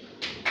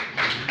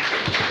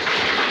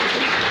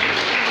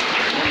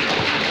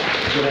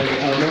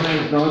 My name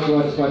is Nigel.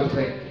 I'd just like to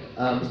thank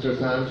Mr.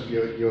 Assange,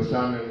 your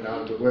son, and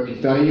the work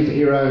he's done. He's a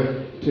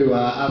hero to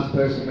us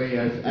personally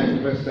as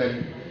activists,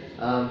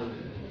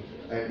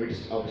 and we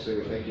just obviously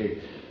we thank you.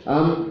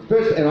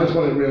 First, and I just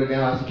want to really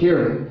now ask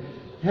Ciaron,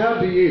 how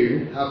do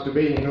you, after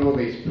being in all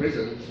these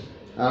prisons,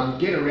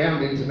 get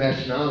around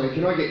internationally?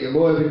 Can I get your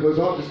lawyer, because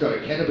I've just got a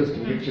cannabis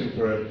conviction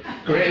for a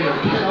grand.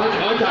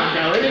 I can't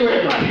go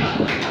anywhere,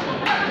 mate.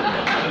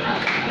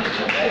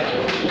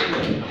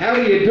 How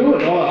do you do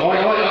it? I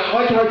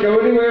can't go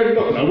anywhere,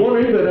 not that I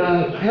want to, but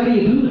how do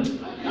you do it?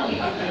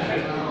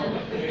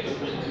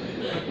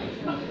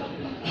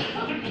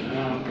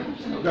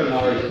 I've got an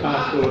Irish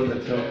passport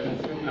that's helpful.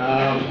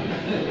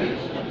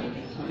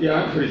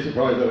 I'm pretty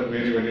surprised they let me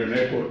anywhere near an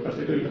airport, but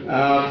they do. I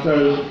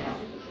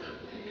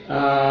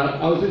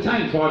was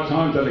detained 5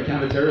 times under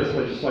counter-terrorist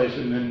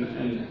legislation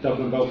in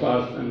Dublin,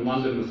 Belfast and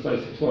London in the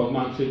space of 12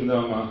 months, even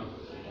though I'm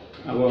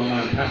a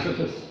well-known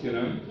pacifist,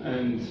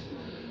 and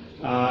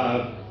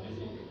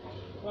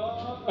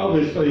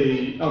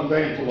obviously I'm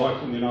banned for life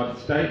from the United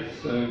States,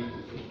 so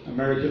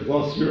America's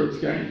lost, Europe's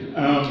gained.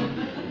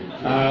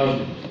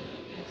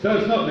 So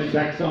it's not an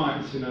exact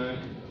science, and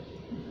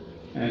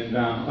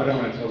I don't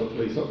want to tell the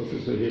police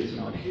officers who are here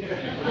tonight.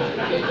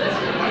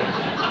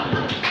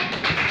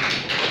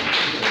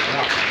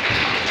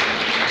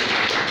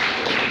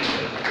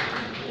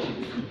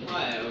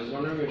 Hi, I was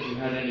wondering if you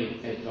had any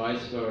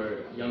advice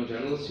for young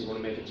journalists who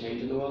want to make a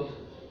change in the world?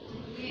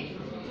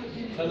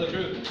 Tell the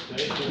truth.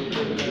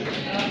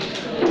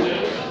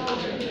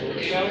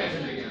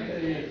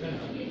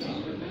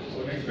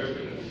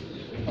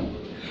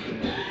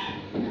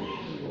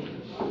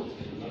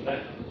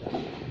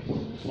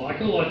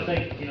 Michael, I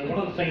think one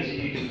of the things that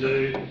you can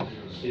do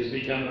is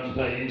become an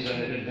unpaid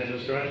intern at Independent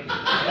Australia.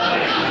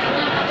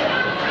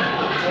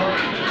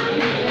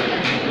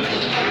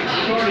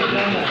 You've already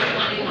done that.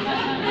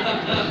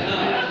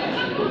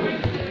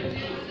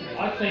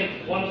 I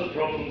think one of the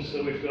problems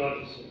that we've got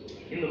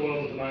in the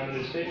world at the moment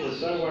is people are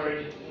so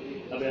worried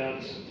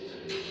about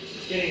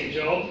getting a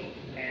job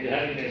and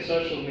having their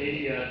social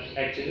media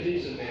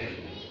activities and their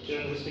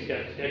journalistic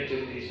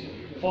activities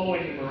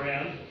following them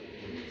around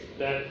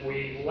that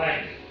we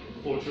lack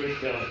for truth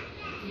telling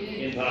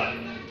in part.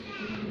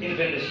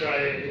 Independent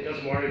Australia, it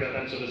doesn't worry about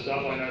that sort of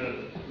stuff. I know that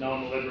no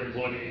one will ever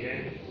employ me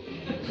again.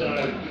 So,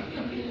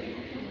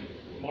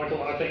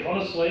 Michael, I think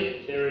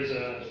honestly there is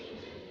a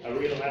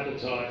real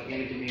appetite in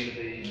the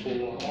community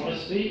for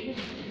honesty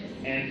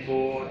and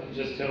for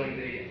just telling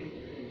the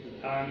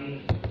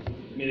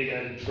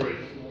unmitigated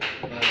truth.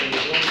 And I think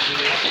as long as we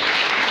do that,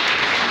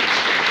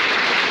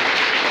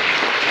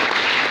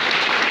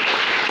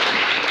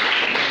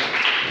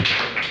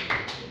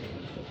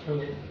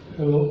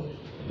 Hello.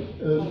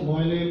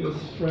 My name is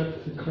Fred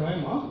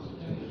Kramer,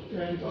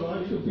 and I'd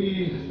like to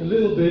be a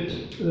little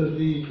bit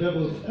the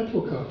devil's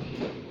advocate.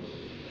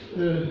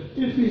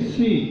 If we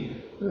see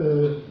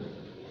the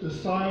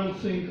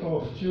silencing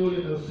of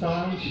Julian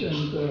Assange,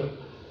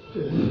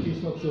 and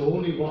he's not the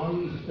only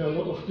one, there are a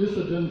lot of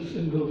dissidents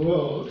in the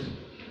world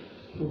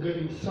who are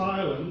getting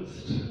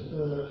silenced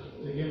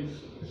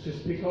to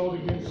speak out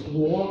against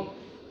war,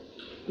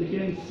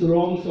 against the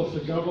wrongs of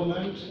the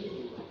government.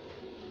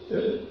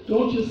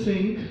 Don't you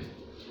think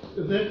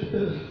that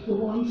the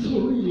ones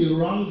who really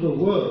run the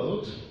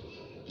world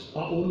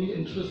are only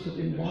interested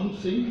in one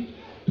thing,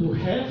 to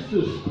have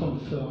this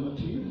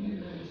conformity,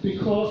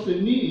 because they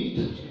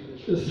need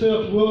a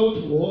third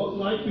world war,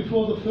 like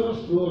before the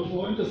First World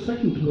War and the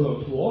Second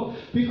World War,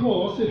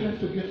 because they have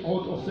to get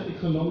out of the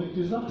economic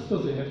disaster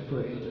they have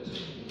created.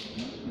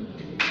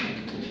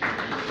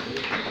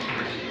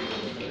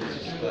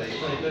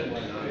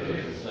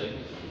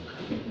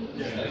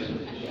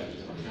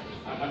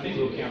 I think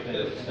we'll count that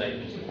as a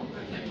statement.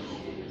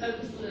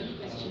 Focus the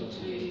question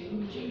to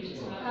Julian.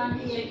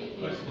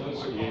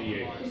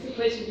 It's a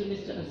question to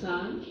Mr.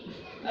 Assange.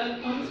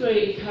 I was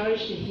very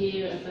encouraged to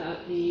hear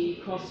about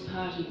the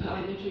cross-party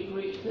parliamentary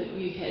group that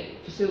you had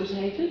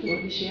facilitated or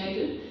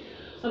initiated.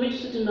 I'm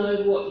interested to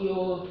know what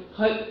your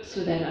hopes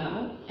for that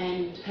are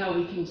and how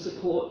we can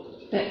support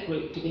that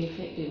group to be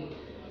effective.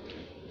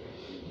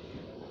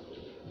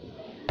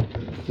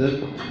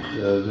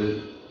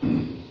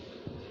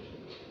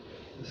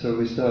 So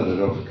we started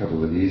off a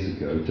couple of years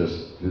ago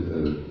just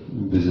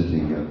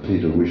visiting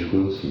Peter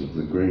Wish-Wilson of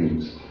the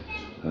Greens.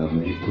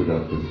 He put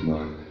up with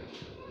my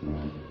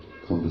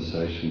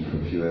conversation for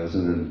a few hours,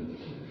 and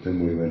then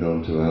we went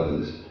on to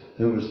others.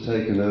 And it was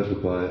taken over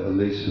by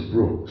Elisa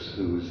Brooks,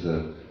 who was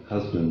the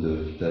husband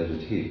of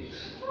David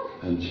Hicks,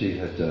 and she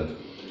had a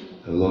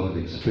lot of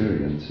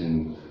experience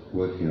in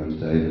working on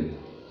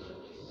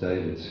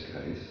David's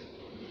case.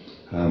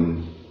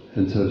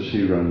 And so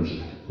she runs,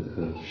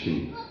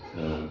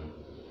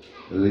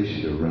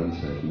 Alicia runs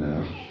that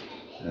now,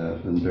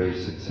 and very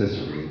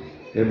successfully.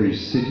 Every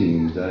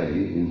sitting day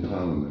in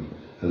Parliament,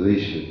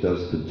 Alicia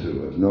does the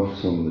tour,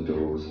 knocks on the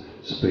doors,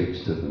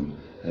 speaks to them,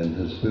 and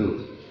has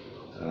built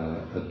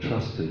a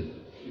trusted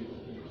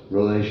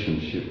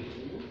relationship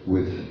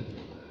with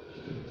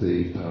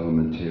the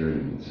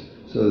parliamentarians.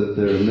 So that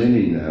there are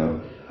many now,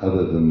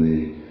 other than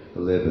the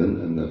 11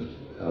 and the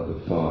other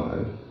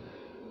 5,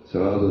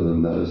 so other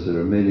than those, there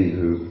are many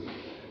who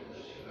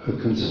are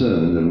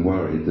concerned and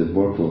worried that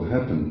what will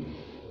happen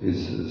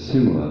is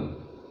similar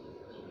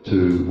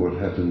to what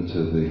happened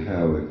to the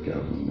Howard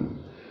government,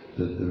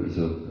 that there was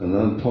an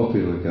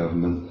unpopular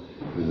government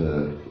with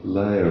a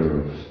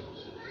layer of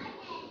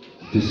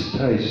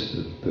distaste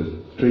at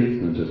the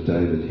treatment of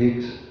David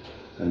Hicks,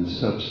 and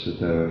such that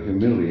they were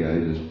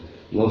humiliated,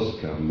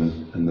 lost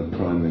government, and the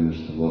Prime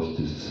Minister lost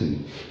his seat.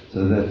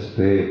 So that's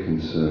their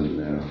concern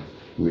now,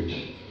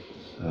 which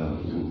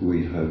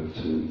we hope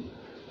to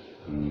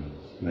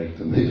make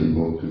them even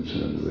more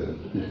concerned about.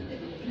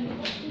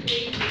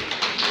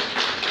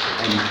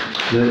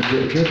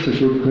 That's a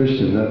good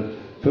question.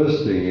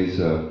 First thing is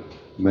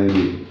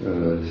maybe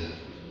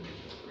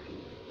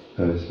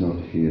it's not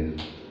here.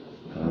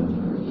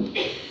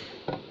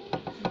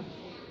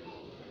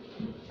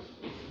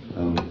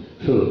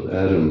 Phillip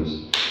Adams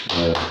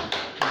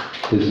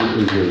is a.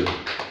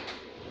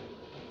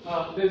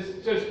 There's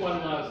just one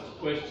last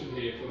question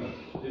here from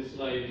this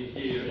lady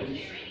here.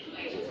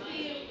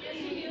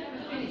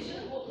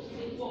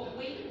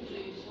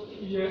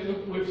 Yeah,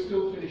 look, we're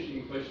still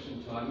finishing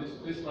question time.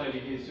 This lady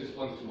here just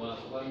wants to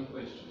ask one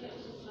question.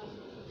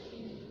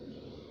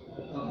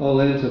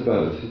 I'll answer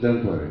both.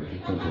 Don't worry.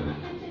 Don't worry.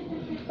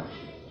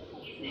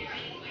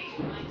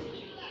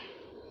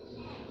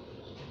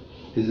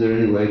 Is there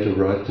any way to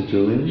write to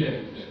Julian?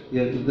 Yeah.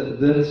 Yeah,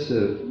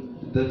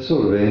 that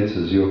sort of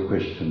answers your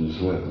question as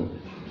well.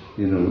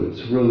 You know,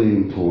 it's really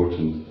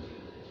important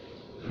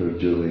for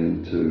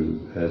Julian to,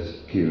 as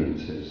Ciaron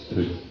says,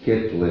 to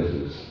get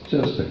letters,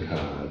 just a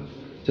card,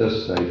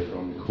 just say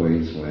from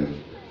Queensland.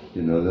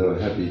 You know, there were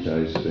happy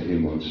days for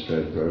him on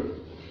Stradbroke.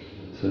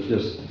 So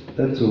just,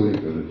 that's all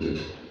you've got to do.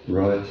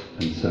 Write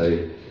and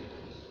say,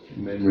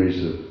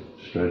 memories of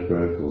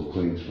Stradbroke or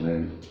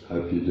Queensland,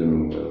 hope you're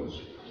doing well.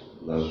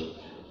 Love.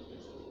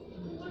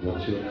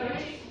 What's your...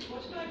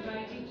 What about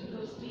writing to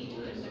those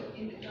people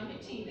in the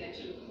committee that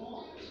you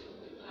formed?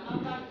 How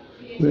about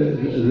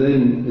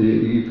then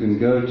you can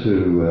go to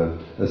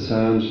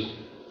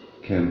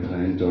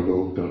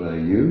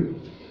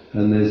assangecampaign.org.au,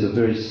 and there's a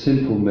very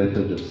simple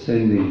method of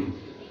sending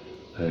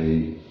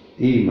an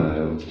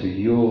email to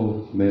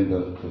your member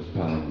of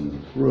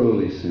Parliament.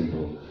 Really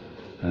simple,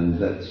 and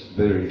that's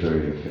very,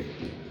 very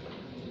effective.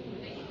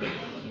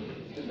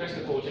 That's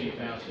the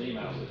 14,000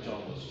 emails that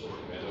John was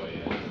talking about.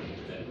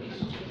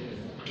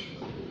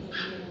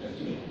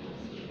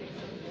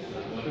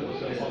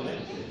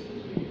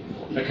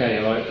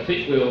 Okay, I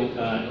think we'll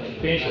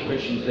finish the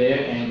questions there,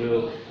 and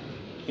we'll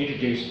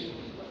introduce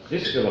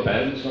this Phillip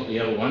Adams, not the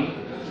other one,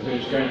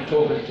 who's going to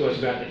talk to us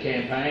about the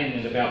campaign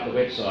and about the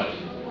website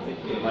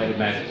later,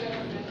 Matt.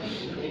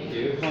 Thank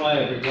you.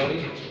 Hi,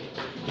 everybody.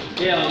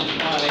 Yeah,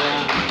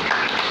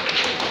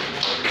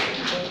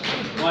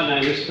 my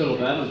name is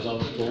Phillip Adams. I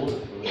was born.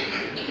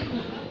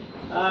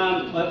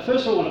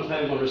 First, I want to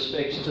pay my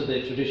respects to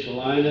the traditional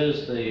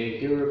owners, the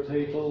Ugira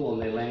people, on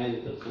their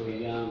land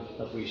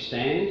that we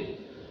stand.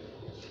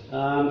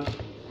 I'm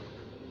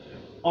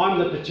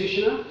the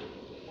petitioner.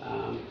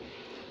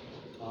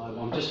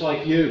 I'm just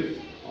like you.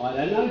 I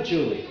don't know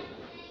Julian.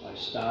 I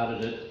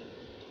started it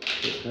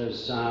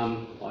because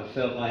I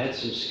felt I had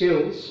some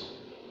skills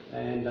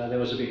and there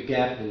was a big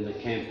gap in the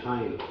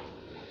campaign.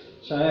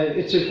 So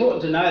it's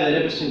important to know that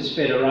ever since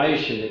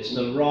Federation, it's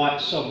the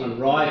sovereign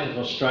right of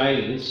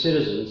Australian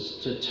citizens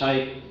to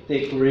take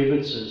their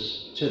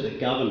grievances to the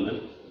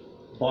government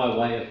by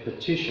way of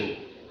petition.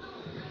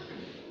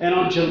 And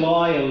on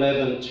July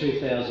 11,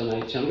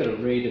 2018, I'm going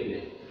to read a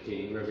bit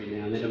here every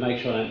now and then to make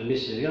sure I don't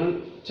miss it. I'm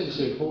going to tell you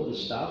some important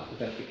stuff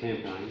about the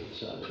campaign.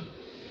 So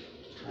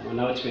I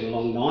know it's been a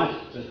long night,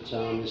 but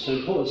there's some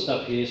important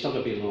stuff here. It's not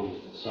going to be long.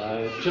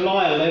 So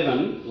July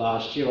 11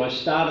 last year, I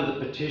started the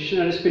petition,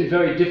 and it's been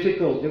very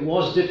difficult. It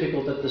was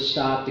difficult at the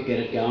start to get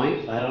it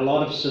going. I had a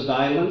lot of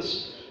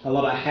surveillance, a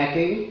lot of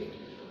hacking.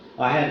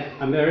 I had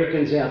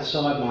Americans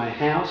outside my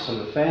house.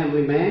 I'm a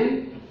family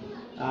man.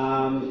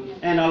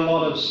 And a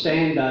lot of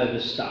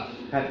standover stuff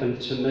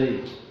happened to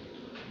me.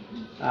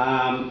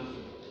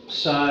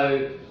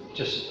 So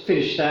just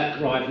finish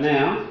that right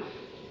now.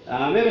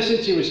 Ever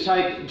since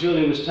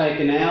Julian was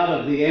taken out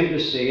of the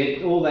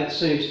embassy, all that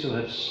seems to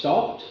have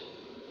stopped.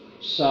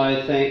 So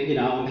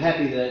I'm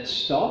happy that it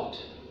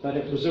stopped, but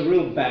it was a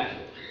real battle.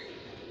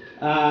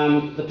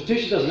 The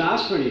petition doesn't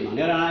ask for any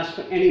money. I don't ask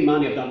for any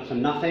money. I've done it for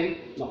nothing,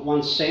 not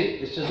 1 cent.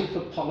 This isn't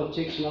for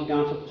politics. I'm not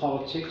going for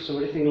politics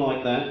or anything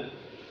like that.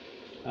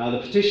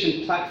 The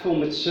petition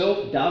platform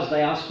itself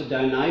they ask for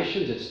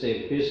donations. It's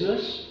their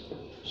business.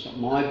 It's not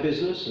my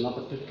business, and not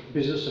the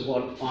business of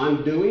what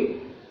I'm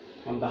doing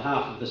on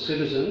behalf of the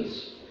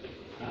citizens.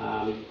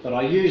 But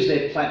I use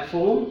their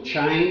platform,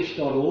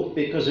 change.org,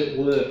 because it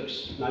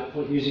works. No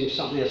point using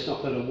something that's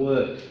not going to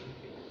work.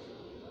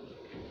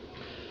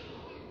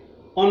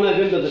 On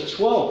November the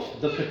 12th,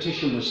 the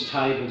petition was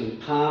tabled in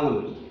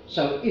Parliament.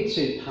 So it's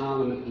in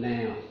Parliament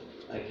now.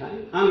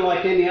 Okay?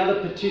 Unlike any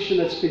other petition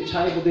that's been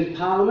tabled in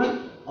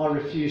Parliament, I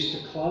refuse to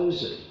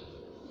close it.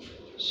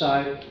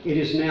 So it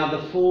is now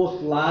the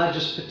 4th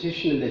largest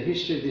petition in the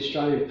history of the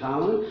Australian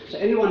Parliament. So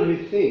anyone who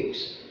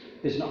thinks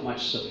there's not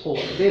much support,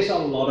 there's a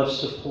lot of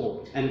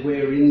support, and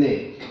we're in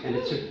there. And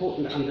it's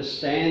important to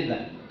understand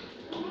that.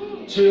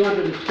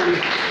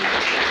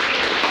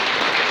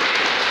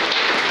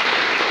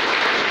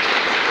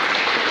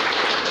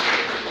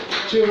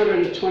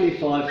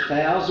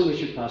 225,000, we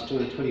should pass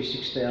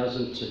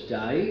 226,000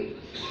 today.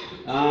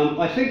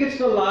 I think it's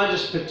the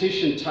largest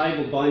petition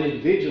tabled by an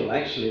individual,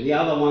 actually. The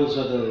other ones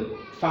are the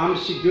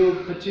pharmacy bill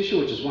petition,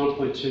 which is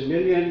 1.2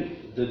 million,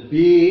 the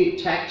beer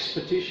tax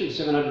petition,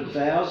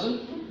 700,000,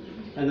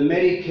 and the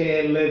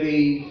Medicare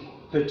levy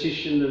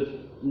petition of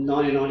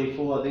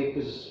 1994, I think,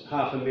 was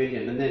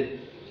 500,000, and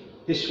then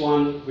this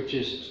one, which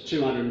is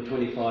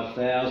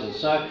 225,000.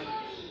 So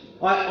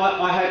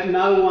I hope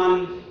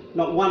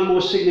not one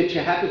more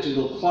signature happens.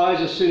 It'll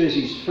close as soon as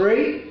he's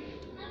free.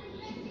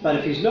 But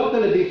if he's not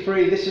going to be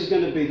free, this is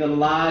going to be the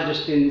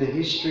largest in the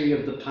history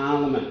of the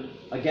Parliament.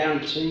 I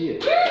guarantee you.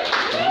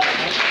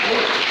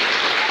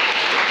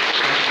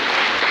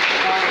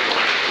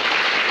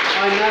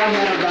 I know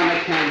how to run a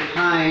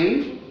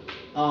campaign.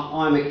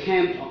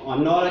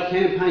 I'm not a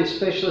campaign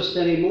specialist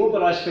anymore,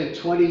 but I spent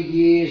 20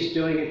 years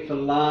doing it for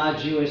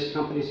large US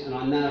companies, and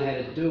I know how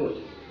to do it.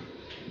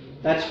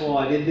 That's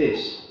why I did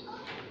this.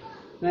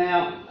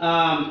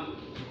 Now,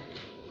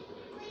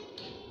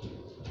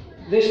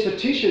 this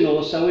petition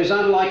also is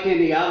unlike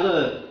any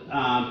other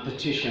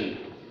petition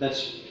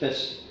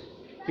that's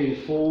been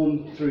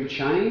formed through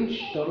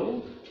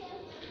change.org.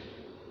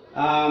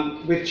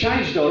 With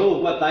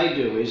change.org, what they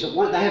do is they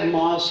have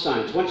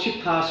milestones. Once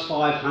you pass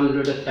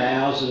 500,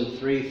 1,000,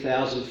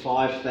 3,000,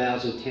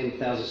 5,000,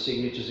 10,000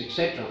 signatures,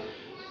 etc.,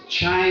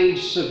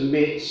 change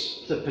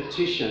submits the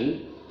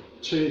petition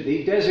to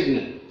the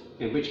designate,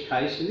 in which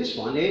case, in this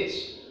one,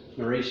 it's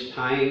Maurice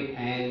Payne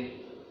and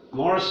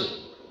Morrison.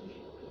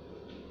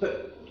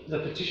 But the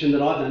petition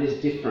that I've done is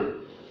different.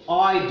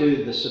 I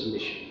do the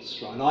submissions,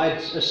 right? I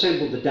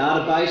assembled the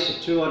database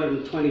of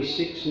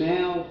 226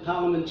 now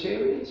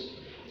parliamentarians,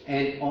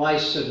 and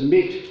I've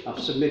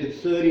submitted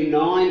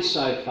 39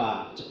 so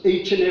far to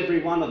each and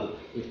every one of them,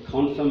 with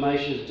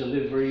confirmations,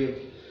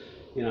 delivery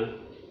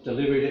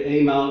to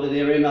email,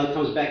 their email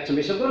comes back to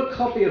me. So I've got a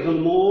copy of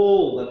them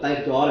all, that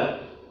they've got it.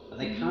 But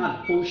they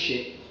can't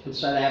bullshit and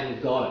say they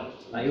haven't got it.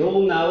 They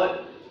all know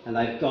it, and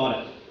they've got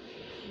it.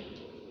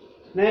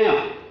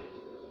 Now,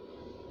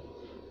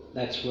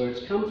 that's where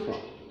it's come from.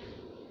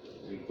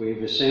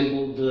 We've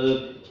assembled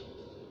the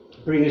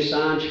Bring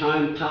Assange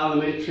Home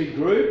parliamentary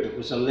group. It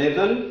was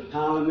 11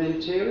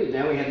 parliamentarians.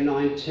 Now we have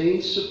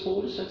 19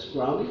 supporters. That's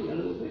growing a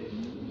little bit.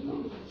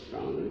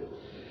 Growing.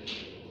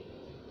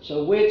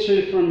 So where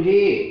to from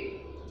here?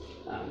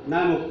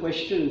 No more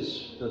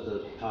questions for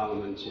the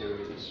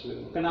parliamentarians.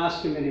 We're going to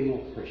ask them any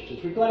more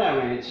questions. We've got our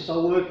answers. I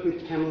worked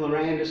with Pamela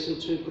Anderson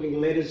too, putting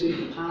letters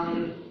into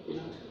Parliament.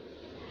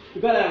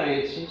 We've got our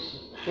answers.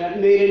 We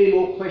don't need any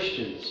more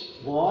questions.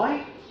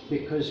 Why?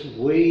 Because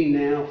we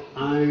now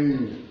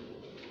own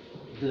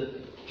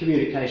the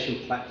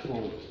communication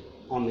platform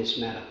on this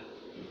matter.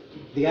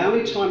 The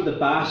only time the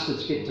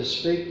bastards get to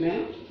speak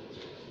now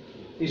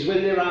is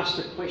when they're asked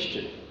a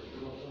question.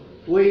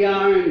 We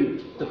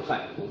own the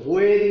platform.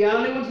 We're the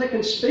only ones that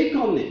can speak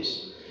on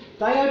this.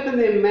 They open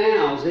their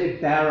mouths, they're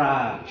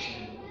barraged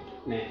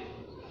now.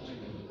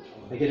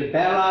 They get a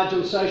barrage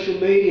on social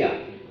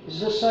media. This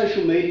is a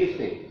social media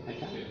thing,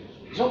 okay?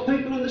 It's not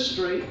people in the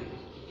street,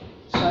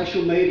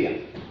 social media.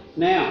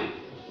 Now,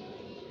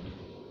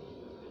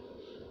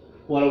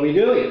 what are we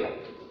doing?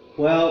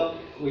 Well,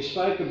 we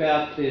spoke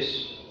about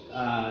this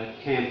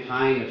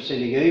campaign of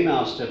sending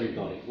emails to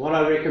everybody. What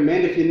I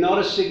recommend, if you're not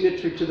a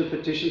signatory to the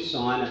petition,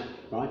 sign it,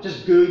 right?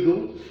 Just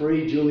Google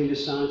Free Julian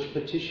Assange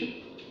petition.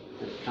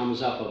 It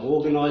comes up. I've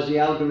organised the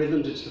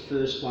algorithms, it's the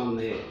first one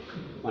there.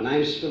 My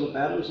name's Phillip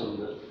Adams, I'm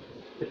the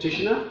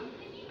petitioner.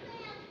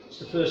 It's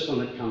the first one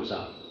that comes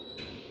up.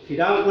 If you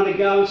don't want to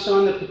go and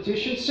sign the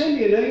petition, send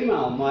me an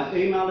email. My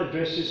email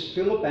address is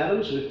Phillip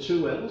Adams with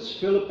 2 L's,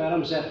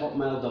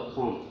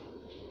 phillipadams@hotmail.com.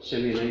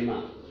 Send me an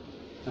email.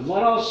 And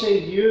what I'll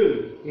send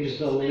you is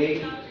the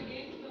link.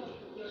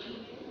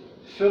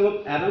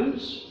 Phillip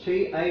Adams,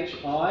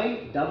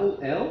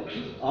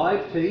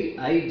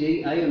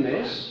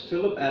 PHILLIPADAMS,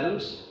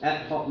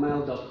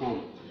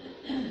 phillipadams@hotmail.com.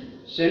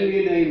 Send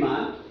me an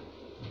email,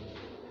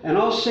 and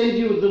I'll send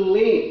you the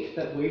link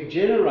that we've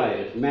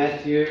generated.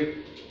 Matthew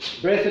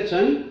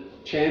Bretherton,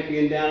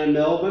 champion down in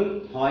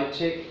Melbourne,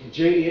 high-tech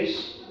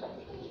genius.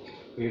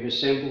 We've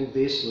assembled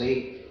this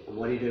link, and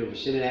what do? We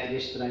sent it out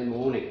yesterday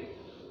morning.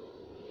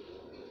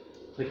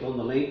 Click on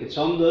the link. It's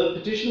on the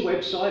petition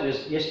website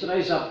as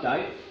yesterday's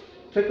update.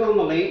 Click on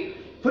the link.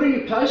 Put in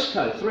your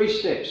postcode. 3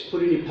 steps.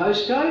 Put in your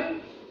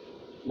postcode.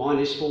 Mine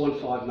is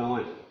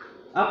 4159.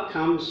 Up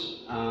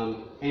comes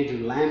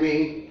Andrew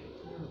Laming,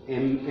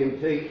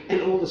 MP,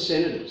 and all the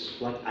senators,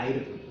 like 8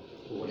 of them,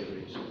 or whatever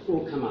it is,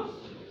 all come up.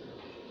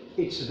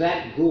 It's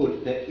that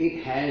good that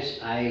it has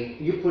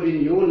you put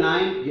in your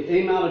name, your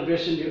email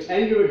address, and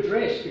your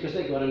address, because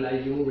they've got to know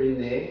you're in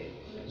their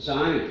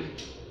zone.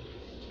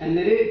 And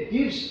then it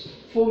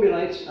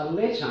formulates a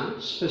letter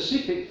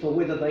specific for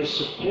whether they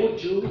support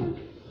Julian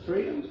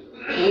freedom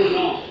or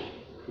not.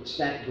 It's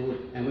that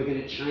good, and we're going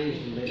to change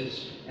the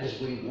letters as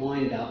we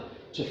wind up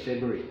to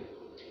February.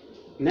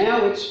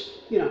 Now it's,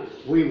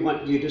 we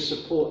want you to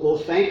support, or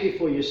thank you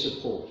for your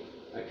support,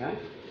 okay?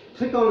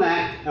 Click on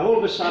that, and all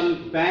of a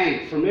sudden,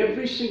 bang, from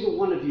every single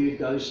one of you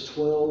goes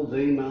 12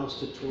 emails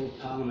to 12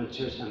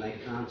 parliamentarians, and they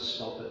can't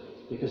stop it,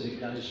 because it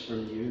goes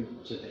from you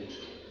to them.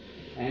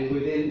 And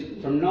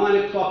from 9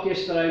 o'clock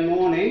yesterday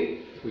morning,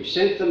 we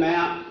sent them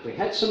out. We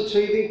had some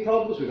teething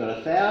problems. We got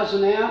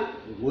 1,000 out.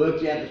 We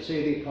worked out the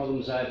teething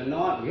problems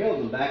overnight. We held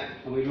them back,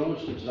 and we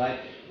launched them today.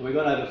 And we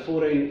got over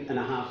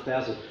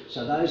 14,500.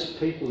 So those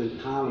people in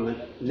Parliament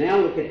now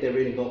look at their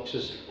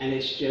inboxes, and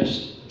it's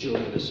just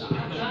Julian Assange.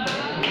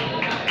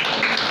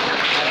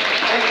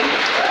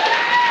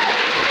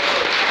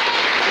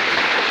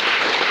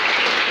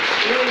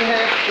 We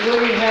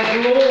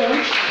have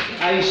launched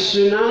a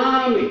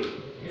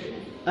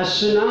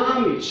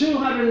tsunami.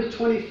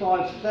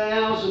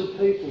 225,000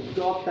 people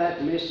got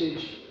that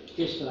message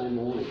yesterday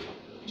morning.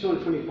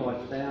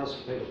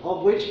 225,000 people,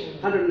 of which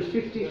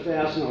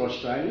 150,000 are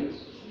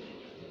Australians.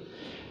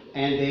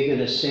 And they're going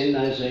to send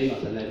those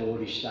emails, and they've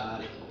already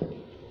started.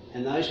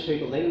 And those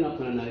people, they're not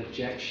going to know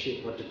jack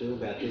shit what to do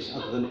about this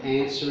other than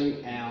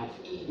answering our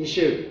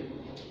issue.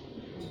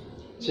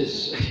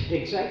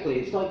 Exactly,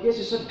 it's like, yes,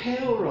 it's a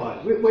power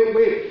right.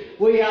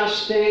 We are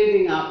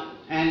standing up.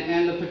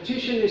 And the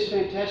petition is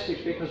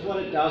fantastic because what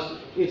it does,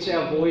 it's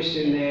our voice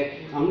in there.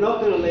 I'm not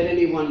going to let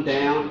anyone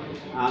down.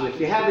 If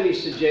you have any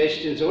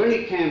suggestions or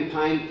any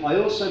campaign, I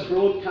also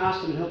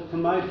broadcast and help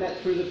promote that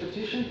through the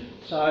petition.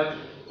 So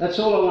that's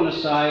all I want to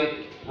say,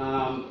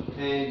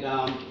 and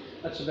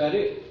that's about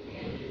it.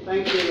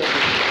 Thank you.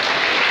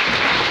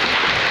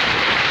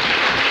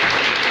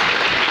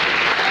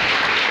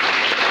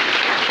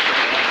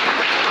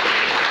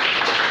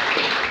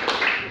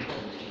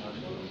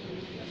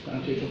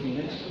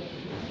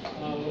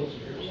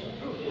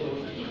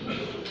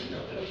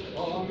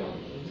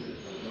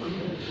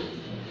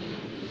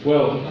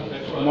 Well,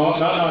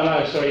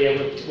 no, sorry, yeah,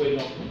 we're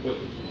not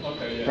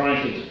throwing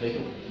things at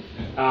people.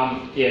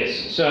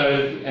 Yes, so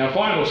our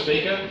final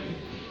speaker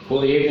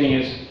for the evening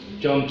is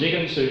John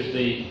Jiggens, who's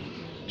the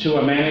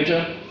tour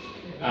manager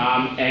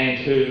and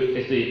who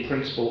is the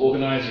principal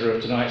organiser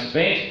of tonight's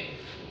event.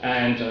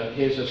 And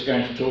he's just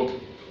going to talk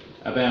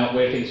about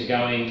where things are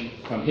going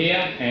from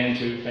here and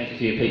to thank you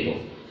for your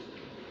people.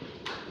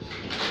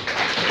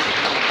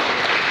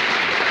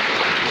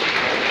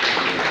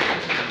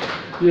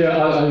 Yeah,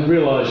 I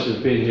realise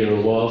you've been here a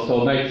while, so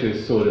I'll make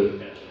this sort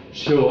of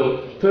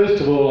short.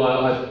 First of all,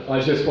 I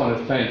just want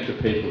to thank the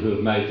people who have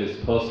made this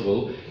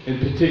possible. In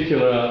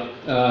particular,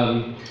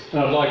 and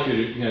I'd like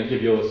you to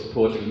give your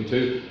support to them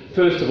too.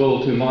 First of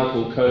all, to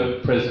Michael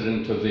Cope,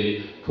 President of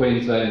the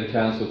Queensland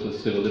Council for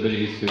Civil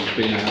Liberties, who's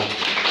been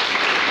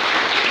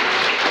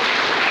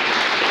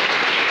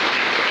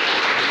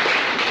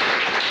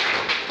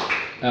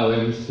our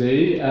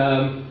MC,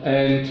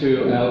 and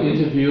to our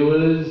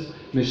interviewers,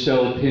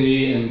 Michelle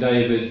Pini and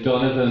David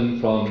Donovan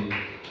from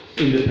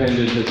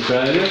Independent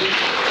Australia.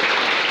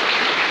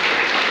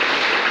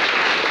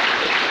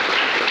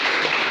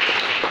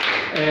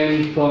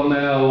 and from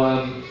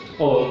our,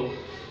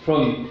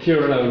 from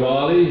Ciaron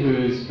O'Reilly,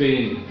 who's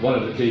been one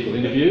of the people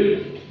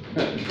interviewed.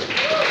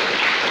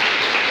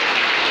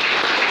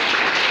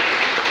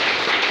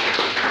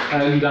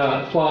 And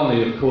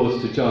finally, of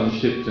course, to John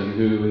Shipton,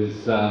 who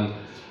has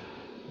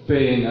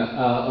been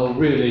a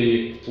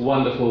really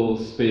wonderful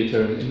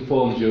speaker and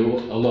informed you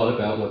a lot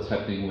about what's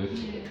happening with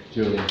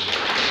Julian.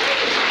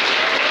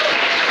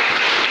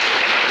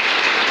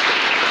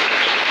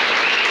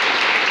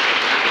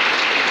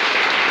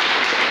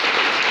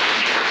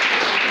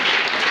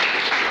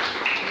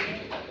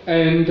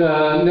 And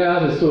now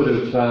to sort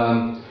of,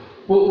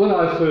 well, when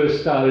I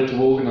first started to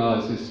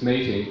organise this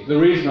meeting, the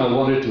reason I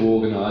wanted to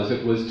organise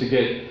it was to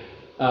get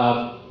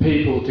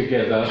people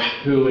together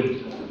who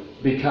would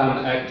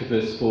become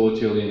activists for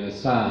Julian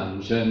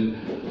Assange.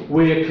 And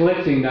we are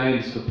collecting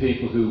names for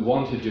people who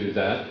want to do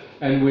that,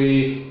 and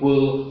we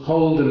will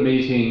hold a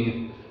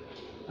meeting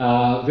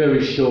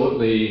very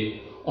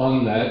shortly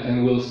on that,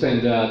 and we'll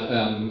send out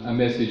a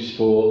message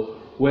for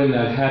when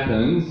that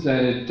happens,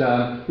 and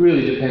it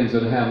really depends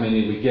on how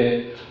many we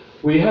get.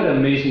 We had a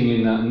meeting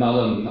in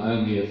Mullen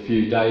only a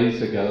few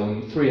days ago,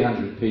 and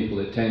 300 people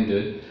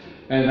attended,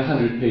 and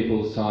 100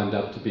 people signed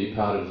up to be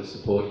part of the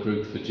support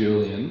group for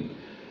Julian.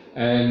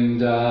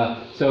 And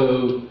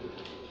so,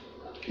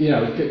 you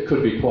know, it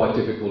could be quite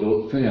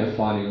difficult, you know,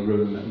 finding a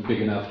room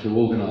big enough to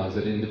organise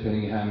it,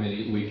 depending on how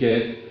many we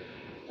get.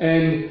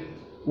 And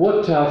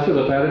what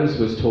Phillip Adams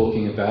was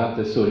talking about,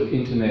 the sort of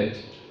internet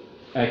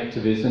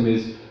activism,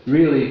 is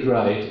really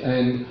great,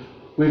 and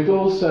we've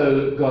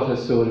also got to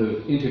sort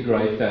of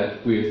integrate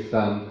that with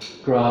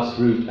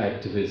grassroots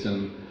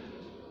activism,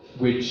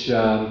 which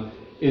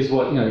is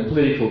what, you know,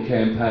 political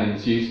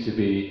campaigns used to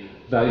be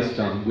based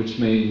on, which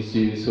means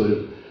you sort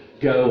of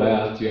go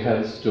out, you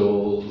have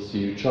stalls,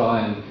 you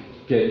try and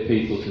get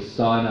people to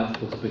sign up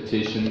for the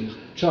petition,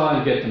 try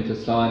and get them to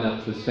sign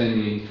up for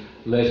sending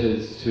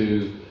letters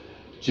to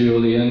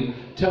Julian,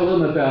 tell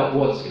them about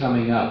what's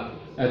coming up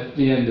at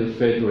the end of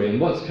February. And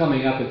what's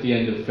coming up at the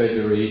end of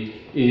February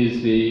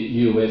is the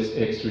US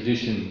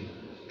extradition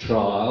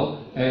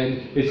trial, and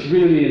it's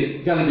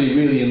really going to be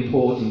really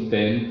important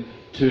then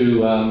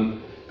to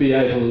be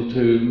able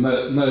to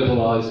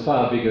mobilise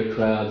far bigger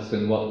crowds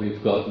than what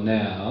we've got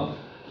now.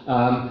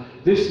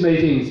 This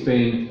meeting's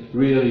been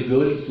really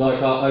good.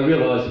 Like, I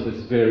realise it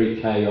was very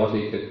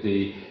chaotic at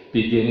the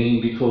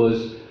beginning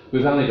because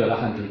we've only got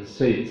 100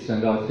 seats,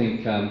 and I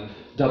think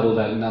double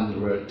that number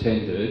were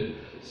attended.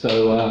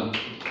 So,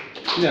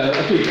 you know,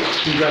 a big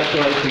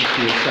congratulations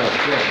to yourself,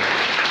 yeah.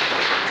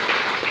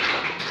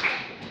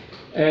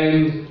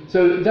 And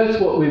so that's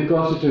what we've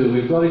got to do.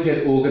 We've got to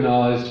get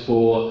organised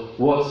for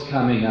what's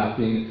coming up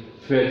in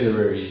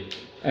February.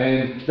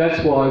 And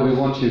that's why we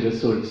want you to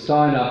sort of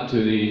sign up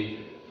to the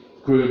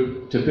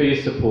group, to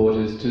be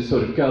supporters, to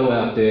sort of go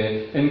out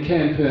there and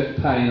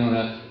campaign on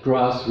a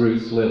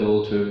grassroots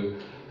level to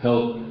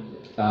help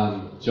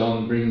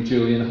John bring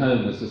Julian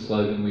home, was the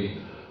slogan we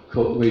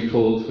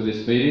called for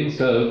this meeting.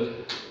 So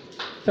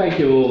thank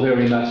you all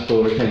very much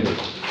for attending.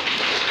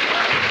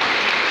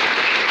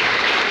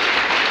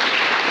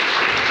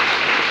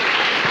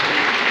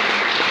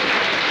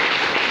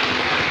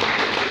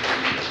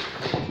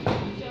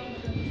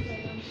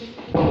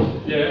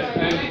 Yes,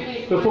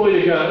 and before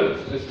you go,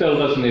 Estelle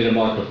doesn't need a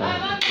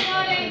microphone.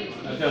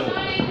 Adele.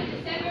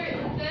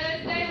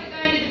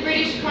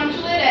 British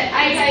Consulate at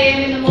 8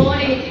 a.m. in the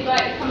morning if you'd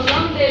like to come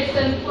along. There's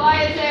some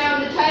flyers there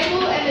on the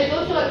table, and there's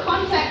also a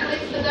contact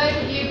list for those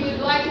of you who'd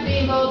like to be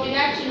involved in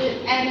action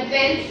and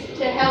events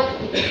to help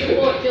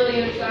support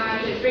Julian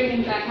Assange and bring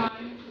him back home.